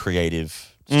some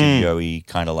creative, studio-y,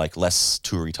 kind of less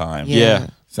toury time. Yeah.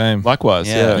 Same. Likewise,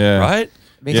 yeah. Yeah. Right?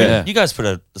 Me Yeah. too. You guys put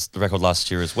a record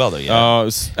last year as well, though, yeah? Oh, it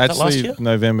was last actually year?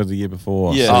 November the year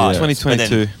before. Yeah. So, Oh,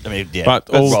 2022. I mean, yeah. But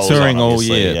it all rolls touring on, all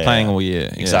obviously. year, Yeah, playing yeah. all year.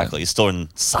 Yeah. Exactly. You're still in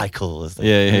cycle. As they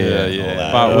Yeah. all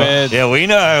that. But we're Yeah, we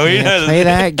know. We know. Play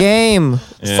that game.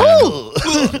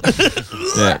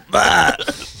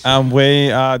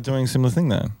 we are doing a similar thing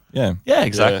though. Yeah. Yeah,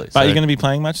 exactly. But So you're going to be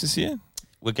playing much this year?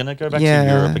 we're going to go back Yeah. to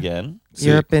Europe again.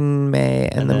 Europe in May,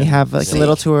 and then we then- have a Sick.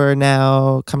 little tour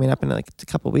now coming up in a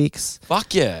couple weeks.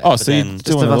 Fuck yeah. Oh, so you're then- doing Just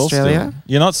it of all Australia? still.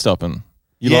 You're not stopping.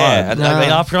 You yeah, lied. I mean,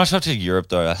 No. I'll pretty much have to Europe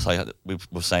though. That's like we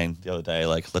were saying the other day.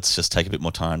 Let's just take a bit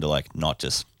more time to not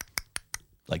just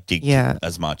dig Yeah.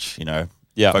 as much.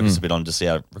 Yeah. Focus a bit on just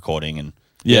recording and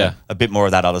Yeah. a bit more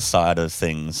of that other side of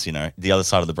things. The other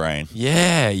side of the brain.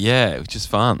 Yeah, which is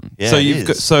fun. Yeah, so it you've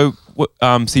got is. so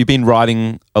you've been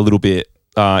writing a little bit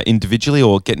individually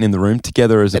or getting in the room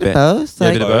together as a Bit of band. both. Yeah,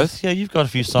 like- bit of both. Yeah, you've got a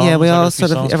few songs. Yeah, we I've got all a few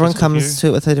sort of songs, everyone Chris got a comes few.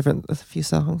 to it with a few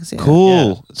songs. Yeah.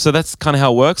 Cool. So that's kind of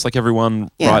how it works. Like everyone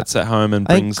Yeah. writes at home and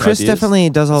I think brings Chris ideas. definitely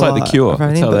does a It's lot. like the Cure. of That's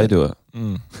writing, how they but- do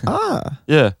it. Ah,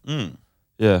 Yeah, Mm.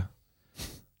 yeah.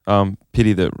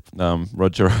 Pity that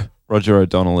Roger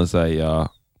O'Donnell is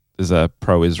a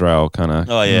pro-Israel kind of.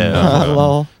 Oh yeah.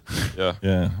 Lol. Yeah.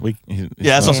 Yeah,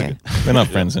 That's also Yeah. good. We're not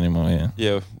friends anymore.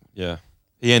 Yeah.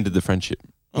 He ended the friendship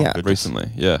Yeah. recently.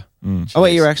 Yeah. Oh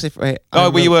wait, you were actually wait. Oh,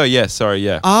 well, you were. Yeah. Sorry.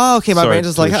 Yeah. Oh, okay. My Sorry brain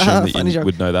just to like assume that funny you joke.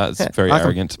 would know that. It's very Awesome.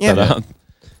 arrogant. Yeah. But,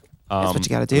 That's what you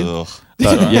gotta do. Ugh.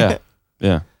 but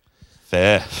yeah.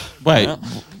 Fair. Wait, Yeah.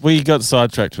 we got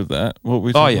sidetracked with that. What were we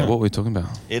Oh talking yeah. about? What were we talking about?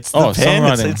 It's the Oh, pen.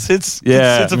 songwriting.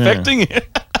 It's affecting it.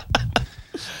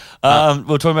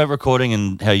 We're talking about recording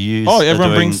and how you everyone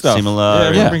doing brings stuff. similar. Yeah,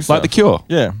 everyone Yeah. brings Like stuff. The Cure.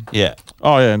 Yeah. Yeah.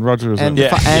 Oh yeah, and Roger as well. And,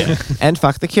 Yeah. and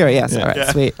fuck the Cure. Yes. Yeah. All right.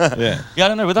 Yeah. Sweet. Yeah. Yeah, I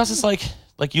don't know. With us, it's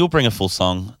like you'll bring a full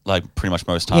song like pretty much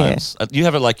most times. You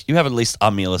have at least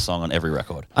a Milla song on every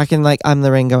record. I can I'm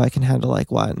the Ringo. I can handle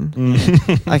like one.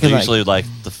 I can Usually like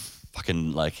the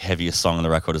fucking like heaviest song on the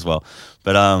record as well.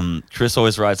 But Chris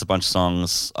always writes a bunch of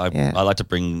songs. I like to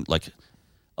bring like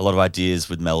a lot of ideas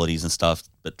with melodies and stuff,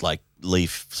 but like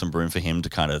leave some room for him to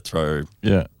kind of throw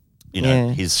Yeah.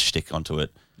 his shtick onto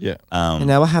it. Yeah. And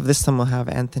now we'll have this time. We'll have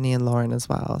Anthony and Lauren as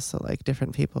well. So like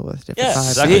different people with different Yeah, vibes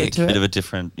exactly. to A bit it. of a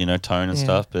different tone and Yeah.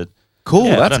 stuff. But Cool.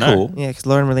 Yeah, I That's don't know. cool. Yeah, because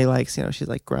Lauren really likes she's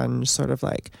like grunge, sort of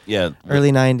like yeah,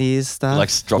 early '90s stuff. like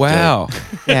drop Wow.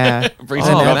 yeah. Brings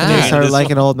And Oh, it up Anthony's man. sort of This like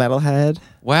one. an old metalhead.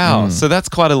 Wow. Mm. So that's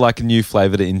quite a new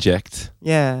flavor to inject,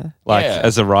 Yeah. like Yeah.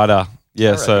 as a writer.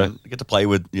 Yeah. I So reckon. You get to play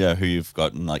with who you've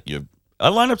got and like our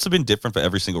lineups have been different for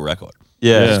every single record.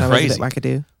 yeah. Yeah. That was a crazy. bit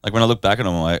wackadoo. Like when I look back at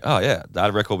them, I'm like, oh yeah,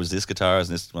 that record was this guitarist and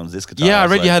this one was this guitarist. Yeah, I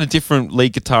read like, you had a different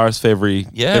lead guitarist for every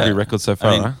record so far.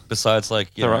 I mean, right? besides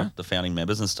like that right? the founding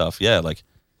members and stuff, like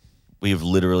we've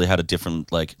literally had a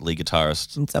different like lead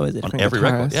guitarist It's always a on different every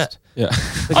record. guitarist. Yeah,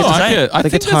 Yeah. I like it. I the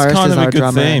think guitarist that's kind is of a our good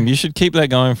drummer. theme. You should keep that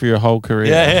going for your whole career.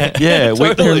 yeah. Yeah, we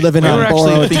Totally. You're living we on were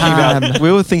actually borrowed thinking time. about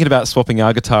we were thinking about swapping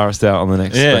our guitarist out on the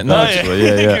next. Yeah, record, no, actually.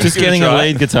 Yeah. Just Give it a getting a try.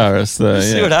 lead guitarist. Though,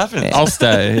 See yeah. what happens. I'll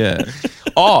stay. Yeah.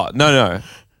 Oh no.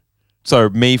 So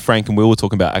me, Frank, and Will were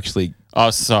talking about actually Oh,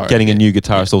 sorry. getting a new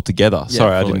guitarist altogether. Yeah,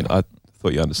 Sorry, fully. I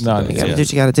thought you understood. No, that. You yeah. gotta do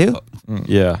what you gotta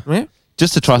do. Yeah. Yeah.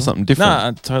 Just to try something different.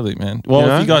 Nah, totally, man. Well, You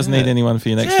know? if you guys need anyone for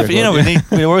your next Yeah, record,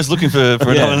 but we're always looking for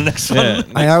another next one. Yeah.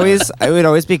 I would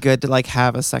always be good to like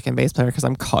have a second bass player because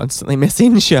I'm constantly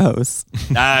missing shows.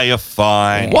 Nah, you're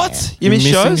fine. What? You You're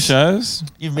miss missing shows?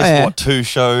 You've missed yeah. what 2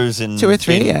 shows in 2 or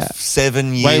 3, in yeah.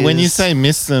 7 years. Wait, when you say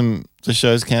miss them, the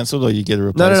show's cancelled or you get a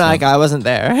replacement? No, like I wasn't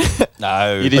there.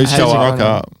 no, You You didn't didn't show rock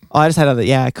up. up. Oh, I just had other.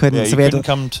 Yeah, I couldn't. Yeah, so you we had couldn't to.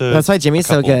 come to. That's why Jimmy's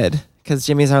so couple. good because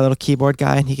Jimmy's our little keyboard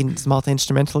guy and he's multi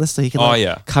instrumentalist, so he can Oh, like,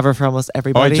 yeah. cover for almost Oh,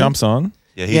 everybody. he jumps on.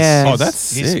 Yeah, Yeah. Oh, that's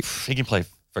sick. He can play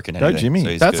freaking Go, anything. Jimmy. So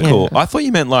he's That's good. cool. I thought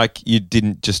you meant like you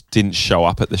didn't show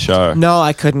up at the show. No,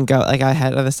 I couldn't go. Like I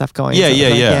had other stuff going. Yeah, so it was yeah,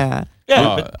 like, yeah. Yeah,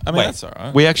 Oh, but I mean, wait, that's all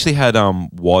right. We actually had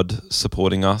Wad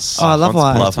supporting us. Oh, I love once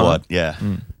upon Wad. a love time. what? Yeah.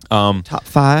 Top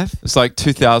 5. It's like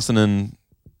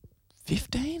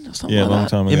 2015 or something Yeah, like long that,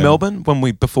 time in ago. Melbourne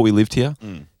before we lived here,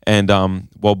 Mm. and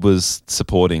Wad was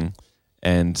supporting,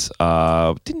 and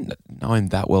didn't know him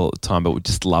that well at the time, but we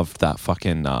just loved that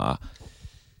fucking. I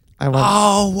went.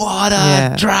 What a Yeah.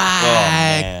 Oh,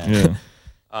 drag! man. Yeah.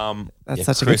 That's Yeah,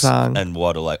 such a Chris good song. and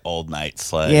Watt are like old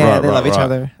mates. Like, Yeah, Right, they love right, each right.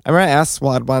 other. I remember I asked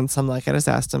Wad once. I just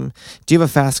asked him, "Do you have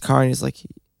a fast car?" And he's like,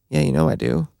 "Yeah, you know I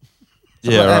do."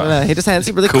 Yeah, I don't right. know. He just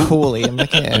answered really coolly. I'm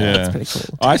like, yeah, Yeah. that's pretty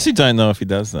cool. I actually don't know if he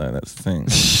does though. That's the thing.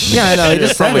 Yeah, I know. He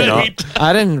just said Probably it. not.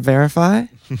 I didn't verify.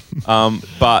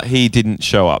 But he didn't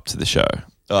show up to the show,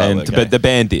 Oh, okay. but the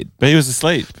band did. But he was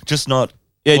aslead. just not.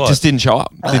 Yeah, What? just didn't show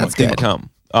up. Oh, didn't that's good. come.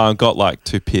 Got like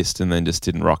too pissed and then just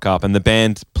didn't rock up. And the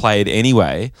band played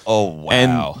anyway. Oh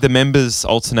wow. And the members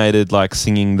alternated like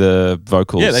singing the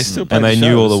vocals. Yeah, they still played and they the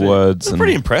knew show, all the so- words. That's and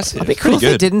pretty impressive. It'd be cool if they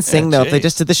good. didn't sing Yeah, though. If they geez.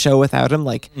 just did the show without him,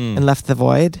 like, and left the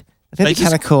void. I think They it'd be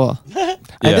kind of cool.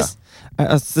 Yeah.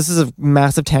 This is a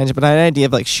massive tangent, but I had an idea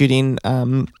of like reshooting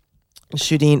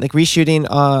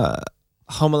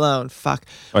Home Alone. Fuck.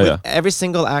 Oh, With yeah. every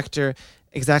single actor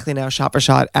exactly now shot for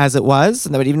shot as it was,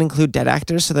 and that would even include dead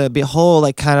actors. So there'd be a whole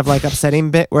like kind of like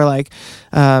upsetting bit where like,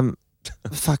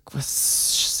 fuck, was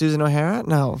Susan O'Hara?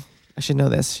 No. I should know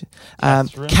this.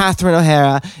 Catherine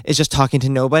O'Hara is just talking to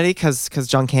nobody because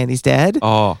John Candy's dead,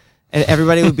 Oh, and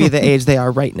everybody would be the age they are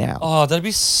right now. Oh, that'd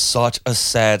be such a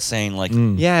sad scene. Like,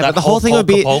 Yeah, that but the whole thing would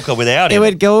be polka without it him.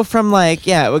 would go from like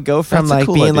That's a like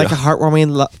cool being like a idea.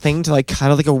 heartwarming thing to like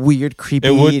kind of like a weird creepy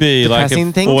It would be like depressing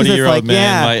a thing 'cause it's 40-year-old like, man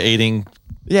yeah, like eating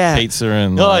yeah. pizza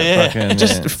and Oh, like, yeah. fucking,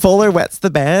 Just yeah. Fuller wets the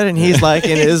bed and he's like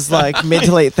in his like mid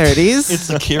to late 30s. It's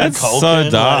the Kieran That's Culkin. so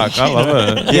dark. I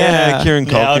love it. yeah, Kieran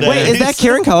Culkin. Nowadays. Wait, is that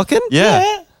Kieran Culkin?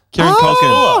 Yeah. Kieran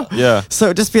Culkin. Yeah. So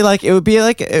it'd just be like it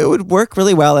would work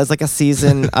really well as like a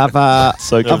season of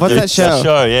So of what's that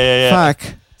show? Yeah.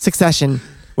 Fuck, Succession,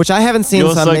 which I haven't seen,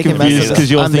 You're so I'm so making confused messes.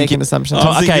 'cause you're I'm making thinking- assumptions.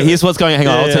 Oh, okay, here's what's going. Hang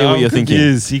on, I'll tell you what you're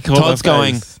thinking. He called Todd's my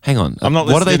going. face. Hang on. I'm not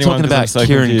What are they listening to talking anyone 'cause I'm about? so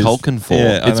Kieran confused. Culkin for?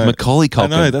 Yeah, I It's know. Macaulay I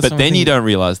know, Culkin. that's But what I'm then you thinking. don't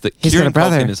realize that He's got Kieran a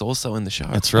brother. Culkin is also in the show.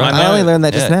 That's right. I only learned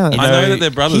that just now. You I know that they're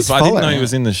brothers, He's but I didn't know Fuller. he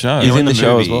was in the show. He's in the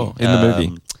show as movie, well. In the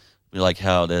movie. Like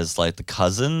how there's like the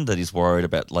cousin that he's worried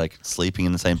about like sleeping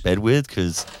in the same bed with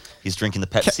because he's drinking the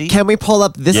Pepsi. Can we pull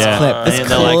up this Yeah. clip? This and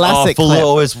they're like, classic Fuller clip.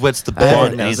 always wets the Everyone bed,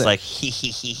 and knows he's it. like,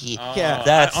 he. Yeah.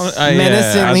 That's Menacingly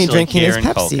Absolutely drinking his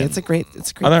Kieran Pepsi. Culkin. It's a great. I don't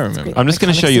it's remember. great I'm just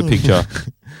going to iconic show you a scene. picture.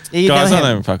 Yeah, you Guys, know I him.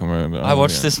 don't even fucking remember. I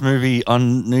watched this movie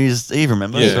on New Year's Eve.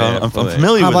 Remember? Yeah, So yeah, I'm fully.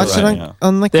 familiar I with watched it it right on, now.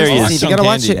 on like There he Christmas is. Eve. You gotta John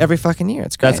watch it Candy. every fucking year.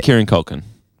 It's great. That's Kieran Culkin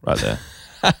right there.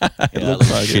 Yeah, that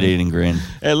looks shit eating grin.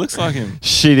 It looks like him.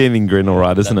 Shit eating grin, all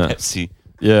right, isn't That it? Pepsi.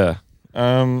 Yeah.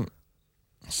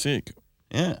 Sick.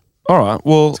 Yeah. All right.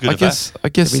 Well, good I at guess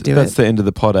Did we do that's it? the end of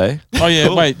the pod, eh? Oh yeah.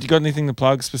 Cool. Wait, you got anything to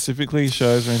plug specifically?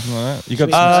 Shows or anything like that? You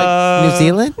got New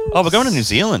Zealand? Oh, we're going to New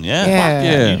Zealand. Yeah. Yeah.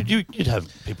 Yeah. You'd have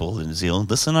people in New Zealand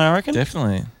listen, I reckon.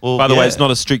 definitely. Well, By the way, yeah. it's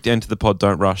not a strict end to the pod.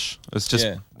 Don't rush. It's just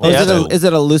Yeah. Oh, Yeah, is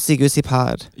it a loosey goosey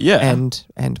pod? Yeah. And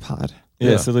pod.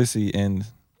 Yeah. Yeah. So Lucy and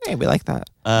Hey, we like that.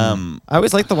 Um, I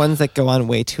always like the ones that go on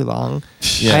way too long.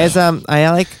 Yeah.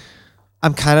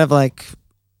 I'm kind of like,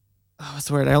 oh, what's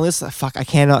the word? I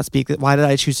cannot speak. Why did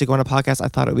I choose to go on a podcast? I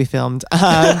thought it would be filmed.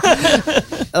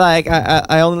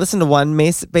 I only listen to one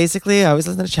basically. I always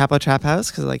listen to Chapo Trap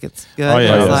House because like it's good. Oh, yeah,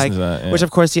 It's I listen like, to that, yeah. which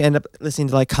of course you end up listening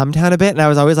to like Cumtown a bit. And I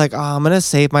was always like, oh, I'm gonna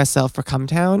save myself for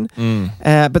Cumtown.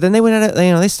 But then they went out.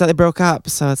 They broke up.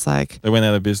 So it's like, they went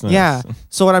out of business. yeah.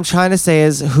 So what I'm trying to say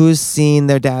is, who's seen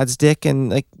their dad's dick, and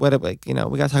like what, like we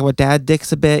gotta talk about dad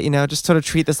dicks a bit. Just sort of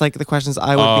treat this like the questions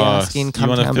I would be asking. You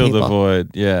want to Cumtown fill people. the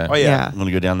void? Yeah. Oh, Yeah. I'm going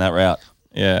to go down that route.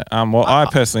 Yeah. Well, I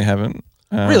personally haven't.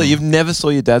 Really, you've never saw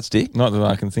your dad's dick? Not that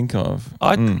I can think of.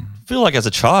 I feel like as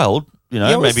a child, You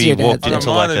always see maybe your walked dad's into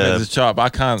I like might have a. as a child, but I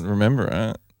can't remember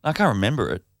it. I can't remember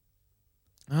it.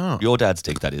 Oh, Your dad's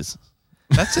dick, that is.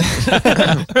 that's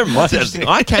it. My dad's dick.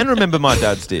 I can remember my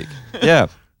dad's dick. Yeah,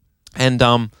 and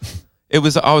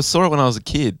I saw it when I was a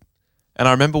kid, and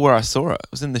I remember where I saw it.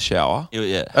 It was in the shower.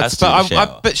 Yeah, That's has to be but, the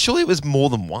shower. but surely it was more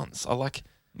than once.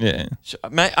 Yeah.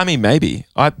 I mean, maybe.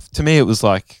 To me, it was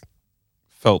like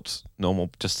felt normal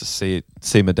just to see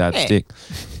my dad's Hey. dick.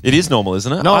 It is normal,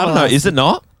 isn't it? No, I don't know. Is it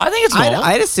not? I think it's normal.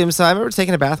 I'd assume so. I remember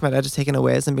taking a bath, my dad just taking a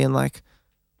whiz and being like,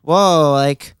 "Whoa,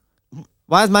 like,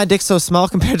 why is my dick so small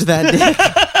compared to that dick?"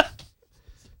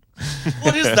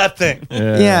 What is that thing?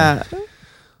 Yeah.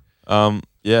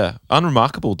 Yeah,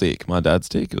 unremarkable dick. My dad's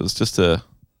dick. It was just a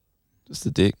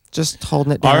dick. Just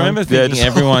holding it down. I remember Yeah, thinking just-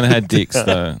 everyone had dicks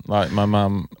though, like my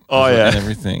mum. Oh, yeah. and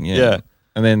everything. Yeah. Yeah.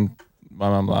 And then my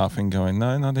mum laughing, going,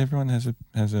 "No, not everyone has a."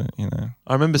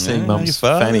 I remember seeing mum's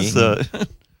fanny. I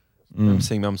remember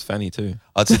seeing mum's fanny too.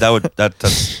 I'd say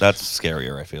that's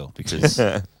scarier. I feel because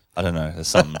I don't know. There's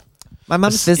something. my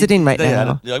mom's visiting right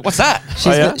now. You're like, what's that?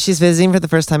 She's visiting for the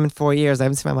first time in 4 years. I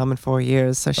haven't seen my mom in 4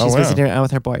 years, so she's wow. visiting right now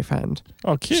with her boyfriend.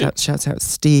 Oh, cute. Shouts out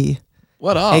Steve,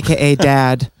 What up? aka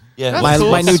Dad. Yeah, my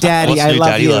new daddy. What's I new love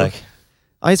daddy you. like?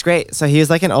 Oh, he's great. So he was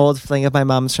like an old fling of my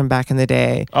mom's from back in the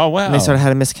day. Oh wow. And they sort of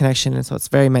had a misconnection, and so it's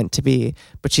very meant to be.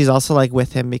 But she's also like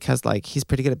with him because like he's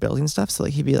pretty good at building stuff, so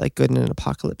like he'd be like good in an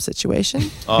apocalypse situation.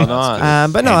 Oh,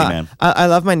 nice. But no, Handyman. I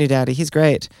love my new daddy. He's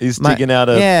great. He's My- digging out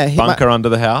a yeah, bunker under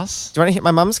the house. Do you want to hear?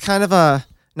 My mom's kind of a.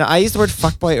 No, I used the word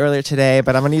fuckboy earlier today,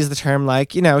 but I'm gonna use the term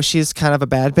like she's kind of a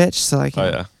bad bitch. So like,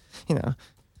 Oh yeah.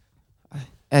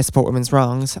 I support women's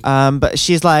wrongs. But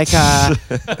she's like,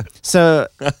 so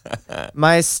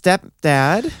my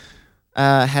stepdad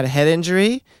had a head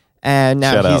injury, and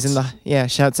now Shout he's in outs. the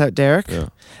shouts out Derek.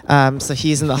 Yeah. So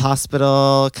he's in the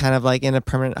hospital, kind of like in a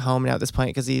permanent home now at this point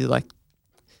because he like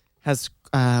has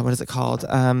what is it called?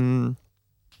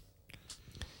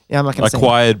 Yeah, I'm not gonna say.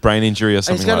 Acquired brain injury or He's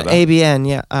something got like an that. ABN,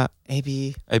 yeah.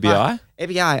 ABI.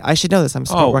 ABI? I should know this. I'm a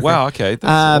sport Oh worker. wow. Okay.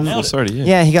 That's awful. Sorry to hear.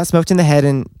 Yeah, he got smoked in the head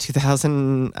in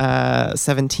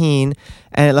 2017,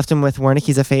 and it left him with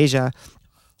Wernicke's aphasia,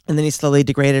 and then he slowly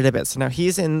degraded a bit. So now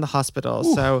he's in the hospital.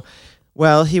 So,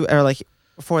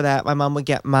 before that, my mom would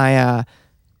get my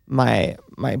my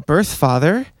birth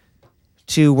father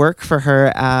to work for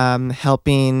her,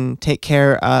 helping take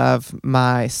care of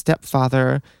my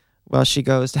stepfather while she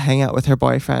goes to hang out with her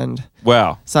boyfriend.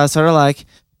 Wow. So I was sort of like,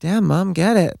 damn, mom,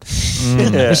 get it.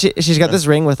 Yeah. She's got this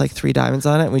ring with like 3 diamonds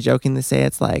on it. And we jokingly say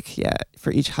it's like, yeah,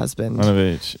 for each husband. One of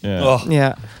each. Yeah. Oh,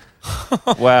 Yeah.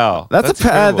 Wow. That's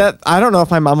incredible. that. I don't know if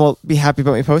my mom will be happy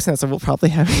about me posting that, so we'll probably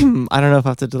have him. I don't know if I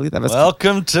have to delete that. But,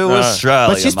 Welcome to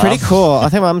Australia. but she's Mum. pretty cool. I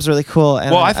think mom's really cool.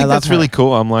 And Well, I think love that's her. really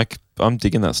cool. I'm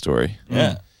digging that story.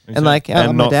 Yeah. And like,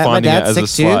 And my not dad, my finding it dad's as a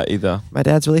sick too. slight either. My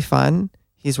dad's really fun.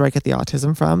 He's where I get the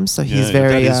autism from, so he's Yeah,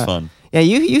 very. That is fun. Yeah,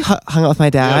 you hung out with my Yeah,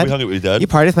 dad. we hung out with your dad. You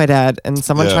partied with my dad, and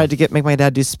someone Yeah. tried to make my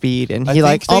dad do speed, and I he think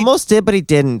like they- almost did, but he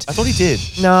didn't. I thought he did.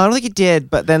 No, I don't think he did.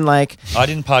 But then like I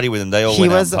didn't party with him. They all he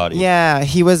went was, out and partied. yeah,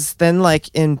 he was then like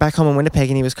in back home in Winnipeg,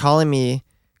 and he was calling me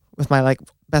with my like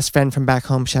best friend from back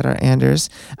home. Shout out Anders.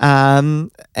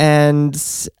 And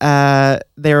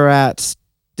they were at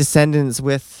Descendants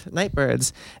with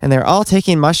Nightbirds, and they were all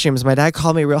taking mushrooms. My dad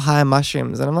called me real high on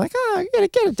mushrooms, and I'm like, oh, you gotta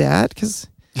get it, Dad, because.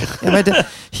 My dad,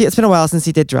 it's been a while since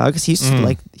he did drugs. He used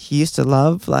to he used to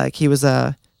love he was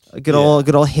a good old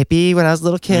hippie when I was a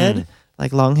little kid,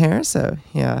 like long hair. So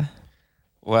yeah,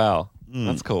 Wow.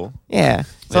 That's cool. yeah.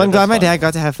 So Yeah, I'm glad that's my fun. dad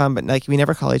got to have fun, but like we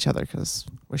never call each other because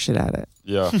we're shit at it.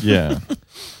 Yeah. Yeah.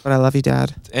 But I love you,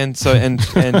 Dad. And so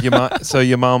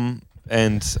your mum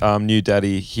and new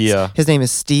daddy here, His name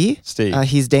is Steve. Steve.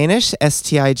 He's Danish,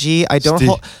 STIG. I don't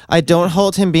Steve. I don't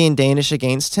hold him being Danish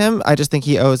against him. I just think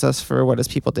he owes us for what his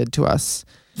people did to us.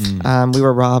 We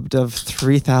were robbed of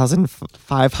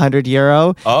 3,500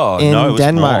 euro Oh, in no, it was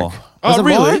Denmark. more. Was it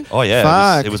really? more? Oh, yeah.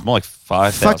 Fuck. It was more like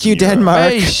 5,000 Fuck you, euro.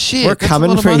 Denmark. Hey, shit, We're that's a coming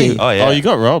lot of for money. you. Oh, yeah. Oh, you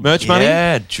got robbed. merch money?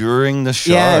 Yeah, during the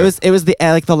show. Yeah, it was the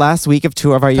like the last week of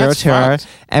tour of our Euro That's tour, fucked.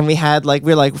 and we had we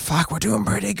were like, fuck, we're doing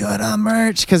pretty good on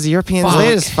merch because Europeans Fuck.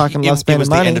 they just fucking love It spending was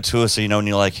money. the end of tour, so when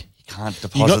you're like, you can't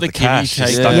deposit got the the kidney cash. You're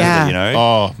cake. stuck Yeah. with it, you know?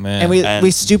 Oh man. and we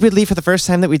And- stupidly, for the first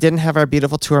time that we didn't have our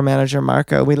beautiful tour manager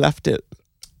Marco, we left it.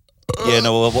 Yeah,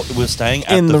 no, we were staying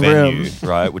at In the the venue, room.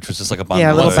 right? Which was just like a Yeah, a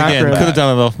bungalow. little Once back again, room. could have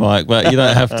done it off mic, but you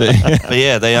don't have to. But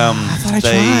yeah, they I they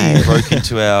tried. broke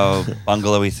into our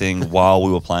bungalowy thing while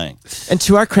we were playing. And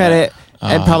to our credit,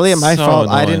 and Oh, probably my so fault,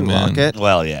 I annoying, didn't man. lock it.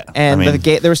 Well, yeah. And I mean, the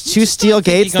gate, there was two steel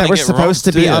gates gonna that were get supposed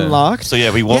to robbed, be do you? unlocked. So yeah,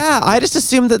 we walked. Yeah, I just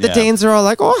assumed that the Yeah. Danes are all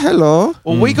like, oh, hello.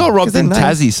 Well, we got robbed 'Cause they're in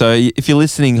nice. Tassie, so if you're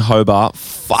listening, Hobart,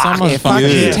 fuck Someone you. Fuck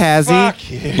you,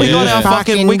 Tassie. We got our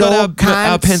Fucking we got dog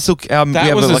our cunts. pencil. We That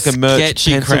have was like a merch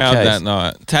sketchy pencil crowd case. that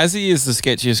night. Tassie is the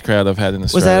sketchiest crowd I've had in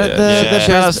Was Australia. that at the Yeah.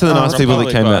 Shout outs to the nice people that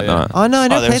Republic came Bar, that yeah. night. Oh, no, I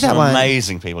never there played were that some one.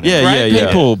 amazing people. Yeah, Great yeah.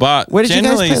 people, but Where did you guys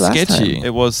generally play last sketchy. time?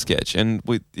 It was sketch, and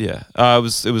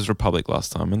it was Republic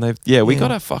last time, and we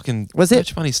got our fucking Was it-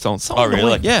 merch money stolen. Oh, really?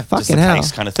 Like, yeah, just Fucking the hell.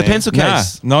 case kind of the thing. pencil Nah,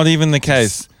 case. not even the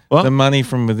case. What? The money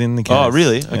from within the case. Oh,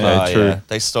 really? Okay, Oh, true. yeah.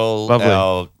 They stole Lovely.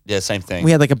 our same thing.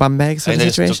 We had like a bum bag sort They of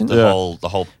just took situation. the Yeah. whole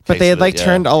But case they had of like it, yeah.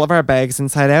 turned all of our bags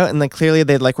inside out, and like clearly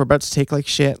they'd like were about to take like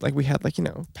shit. Like we had like No,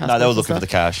 they were passports and looking for the stuff.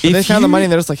 cash. But they If found the you- money,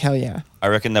 and they're just like, hell yeah. I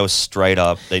reckon they were straight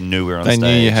up. They knew we were on They stage.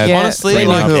 knew you had. Yeah, Honestly, they knew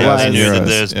like, who it yeah, was. They knew that euros,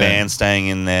 there's yeah. bands staying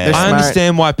in there. They're I smart.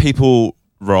 understand why people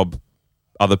rob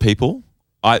other people.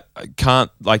 I can't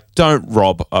don't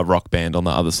rob a rock band on the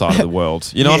other side of the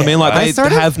world. You know what I Yeah, mean? Like I they sort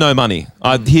of- have no money.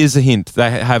 Here's a hint: they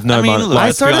have no I mean, money. look, Like,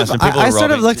 let's be honest, when people I are sort of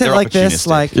robbing, looked at it they're like this, opportunistic,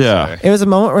 like- Yeah. so. It was a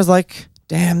moment where I was like,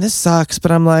 damn, this sucks. But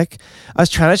I'm like, I was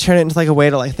trying to turn it into like a way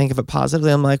to like think of it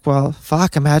positively. I'm like, well,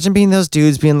 fuck, imagine being those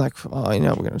dudes being like, oh, we're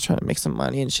going to try to make some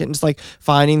money and shit. And just like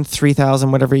finding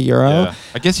 3,000 whatever euro. yeah.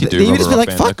 I guess you do. They rob would a just be rock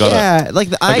like, band. fuck got it. yeah. Like,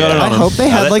 I got it on hope they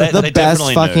them. had No, like they the best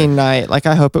definitely fucking knew. night. Like,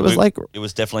 I hope it was like, It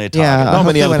was definitely a Yeah, target. I Not hope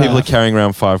many they other went people are out. carrying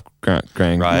around $5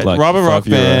 grand. Right. Like Rubber Rock €5.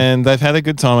 Band, they've had a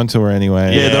good time on tour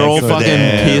anyway. Yeah, they're all good fucking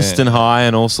there. pissed and high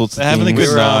and all sorts They're of having a things.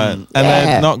 good night, and yeah,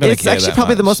 they're not going to it's care actually that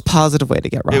probably the much. most positive way to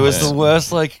get robbed. It was Yeah. the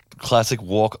worst, like classic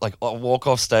walk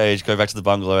off stage, go back to the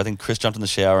bungalow. I think Chris jumped in the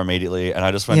shower immediately, and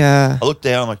I just went. Yeah. I looked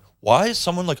down. I'm like, why is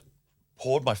someone like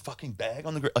poured my fucking bag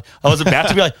on the ground? Like, I was about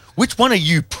to be like, which one are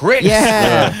you pricks?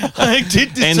 Yeah. Like,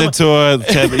 did End of someone-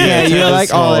 tour. Yeah, you're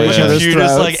like all at each my other's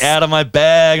computer's throats. like out of my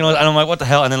bag, and I'm like, what the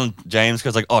hell? And then James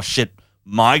goes like, oh shit,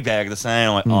 my bag the same.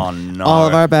 I'm like, oh no. All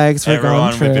of our bags were Everyone, gone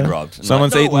we've through. been robbed. And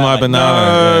Someone's like, eaten my like,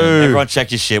 banana. no. Everyone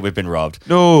check your shit. We've been robbed.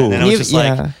 No. And then it was You- just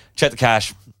yeah. like, check the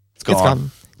cash. It's gone. It's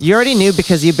gone. You already knew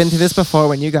because you've been through this before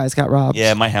when you guys got robbed.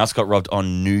 Yeah, my house got robbed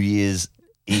on New Year's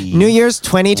Eve. New Year's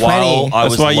 2020. While I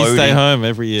That's was why you stay loading- home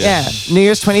every year. Yeah, New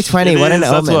Year's 2020. It What an is,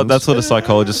 omen. That's what a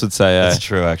psychologist would say. That's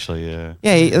true, actually. Yeah.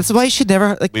 Yeah, that's why you should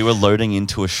never like. We were loading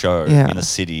into a show Yeah. in a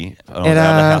city. I was At,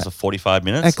 out of the house for 45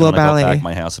 minutes. at and when I got Globally. back,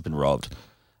 my house had been robbed.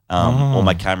 All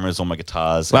my cameras, all my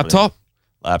guitars. Laptop?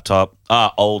 Laptop.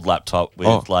 Old laptop with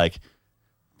Oh. like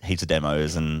heaps of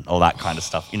demos and all that kind of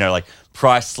stuff. You know, like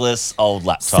priceless old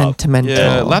laptop. Sentimental.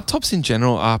 Yeah, laptops in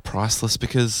general are priceless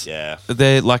because Yeah.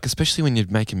 they're like, especially when you're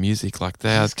making music, like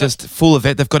they're just full of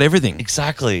it. They've got everything.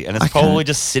 Exactly. And it's I can't- probably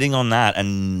just sitting on that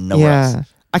and nowhere else. Yeah.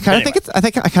 I kind of think it's. I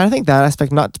kind of think that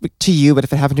aspect, not to you, but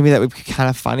if it happened to me, that would be kind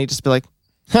of funny. Just be like,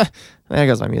 huh, there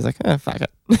goes my music. Fuck it.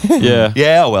 Yeah.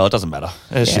 Yeah, well, it doesn't matter.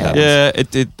 Yeah,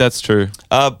 that's true.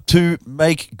 To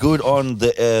make good on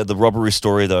the robbery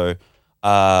story, though,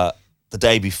 the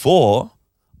day before,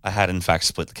 I had in fact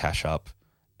split the cash up.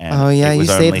 And Oh, yeah, it was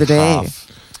you saved only the day.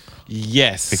 half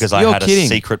Yes. because I You're had kidding. a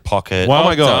secret pocket. Well Oh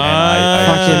my God.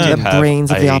 done. Fucking did the have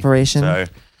brains of the operation.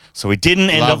 So we didn't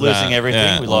end Love up losing that. everything.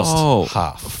 Yeah. We lost Oh.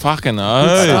 half. Fucking Good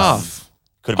oath. stuff.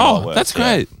 Could have been a lot Oh, worse, that's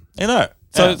yeah. great. You know.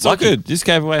 So Yeah, it's all lucky. good. You just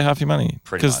gave away half your money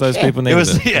Pretty because much. those people needed It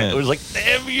was it. it was like,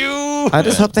 damn you. I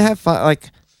just hope they have fun.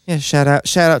 Like, yeah, shout out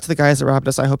to the guys that robbed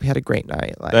us. I hope you had a great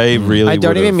night. Like, They really. I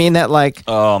don't even mean that like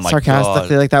Oh my sarcastically.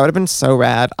 God. Like that would have been so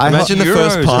rad. Imagine the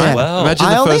first Euros pint. as well. Imagine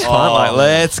I the only- first pint. Like, Oh.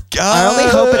 let's go. I only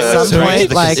hope at some Straight to point,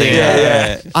 the like, casino.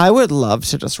 Yeah. I would love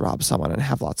to just rob someone and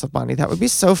have lots of money. That would be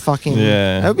so fucking.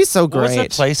 Yeah. That would be so What was that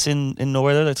great. place in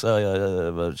Norway though?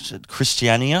 That's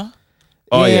Christiania.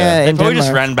 Oh, yeah. in They probably just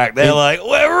Denmark. ran back there like,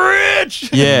 we're rich.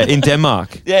 Yeah, in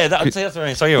Denmark. Yeah, that's what I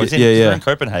mean. Sorry, it was in, Yeah, yeah. in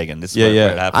Copenhagen. This is Yeah, where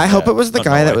yeah. it happened. I hope yeah. it was the Not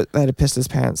guy Norway. that had pissed his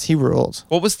pants. He ruled.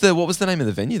 What was the name of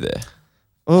the venue there?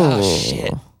 Oh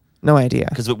shit. No idea.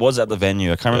 Because it was at the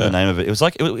venue. I can't remember the name of it. It was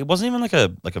like it wasn't even like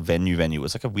a venue. It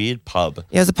was like a weird pub.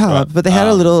 Yeah, it was a pub, but they had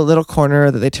a little corner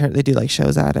that they do like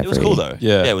shows at. It was cool though.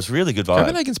 Yeah. it was really good vibe.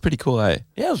 Copenhagen's pretty cool, eh?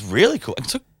 Yeah, it was really cool. It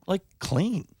took like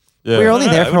clean. Yeah. We were only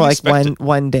I there don't for know, I like wouldn't expect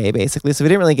one day basically, so we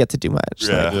didn't really get to do much.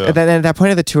 Yeah. Like, Yeah. And then at that point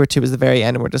of the tour too was the very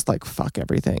end, and we're just like fuck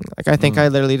everything. Like I think I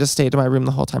literally just stayed in my room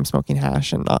the whole time smoking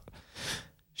hash and not.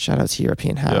 Shout out to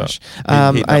European hash.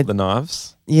 Heating up the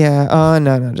knives. Yeah. Oh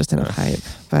no, just enough hype.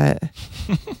 But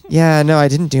yeah, no, I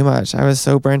didn't do much. I was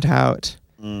so burnt out.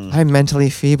 I'm mentally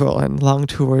feeble, and long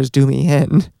tours do me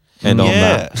in. And on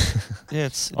yeah. that. Yeah,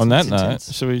 it's On that intense.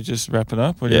 note, should we just wrap it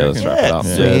up? What do Yeah, you let's reckon? wrap it up.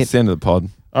 Yeah. Yeah, it's the end of the pod.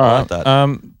 All I right. like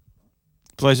that.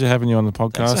 Pleasure having you on the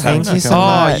podcast. Thanks for having Thank you us. so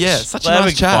much. Oh, yeah, such a Glad nice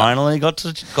we chat. finally got to.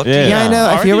 Yeah. Yeah, I know. I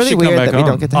reckon feel you really should come weird back that we on.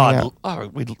 don't get to hang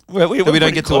out. We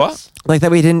don't get to what? Like that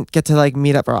we didn't get to like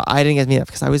meet up, or I didn't get to meet up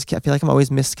because I feel like I'm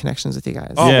always missed connections with you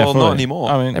guys. Oh, well, fully. not anymore.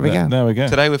 I mean, There we go. There we go.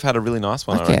 Today we've had a really nice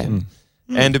one, Fuck I yeah. reckon.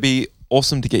 And it'd be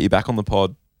awesome to get you back on the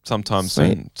pod sometime Sweet.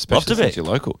 soon, especially Love to since be.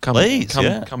 you're local. Come, Please, come,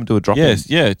 yeah. come do a drop Yes,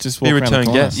 in. yeah. Just Be walk a around the return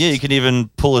corner. guest. Yeah, you can even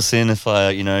pull us in if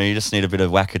you just need a bit of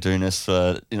Wackadooness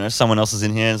for someone else is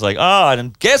in here and it's like,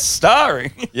 I'm guest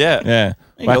starring. Yeah. You Yeah.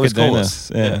 can always call us.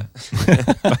 Wackadooness.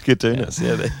 Yeah. Wackadooness.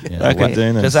 Yeah. There you go.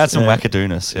 Wackadooness. Just add some yeah.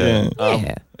 Wackadooness. Yeah.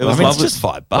 Yeah. It was it's lovely. just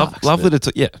 $5. Lovely but-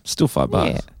 to still $5.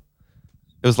 Yeah.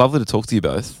 It was lovely to talk to you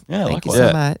both. Yeah, Thank you likewise. so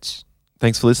Yeah. much.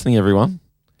 Thanks for listening, everyone.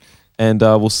 And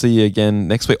we'll see you again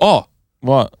next week. Oh,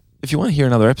 What? if you want to hear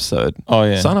another episode, Oh,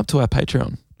 yeah. sign up to our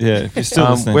Patreon. Yeah, if you're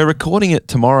still listening. We're recording it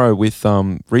tomorrow with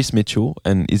Reese Mitchell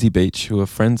and Izzy Beach, who are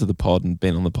friends of the pod and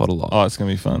been on the pod a lot. Oh, it's going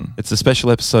to be fun. It's a special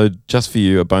episode just for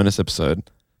you, a bonus episode.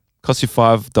 Costs you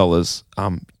 $5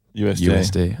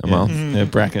 USD a month. Yeah,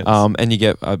 brackets. And you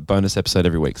get a bonus episode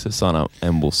every week. So sign up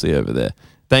and we'll see you over there.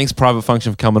 Thanks, Private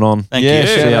Function, for coming on. Thank Yeah, you.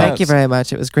 sure. Yeah. Thank you very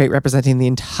much. It was great representing the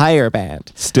entire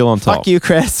band. Still on top. Fuck you,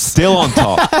 Chris. Still on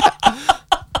top.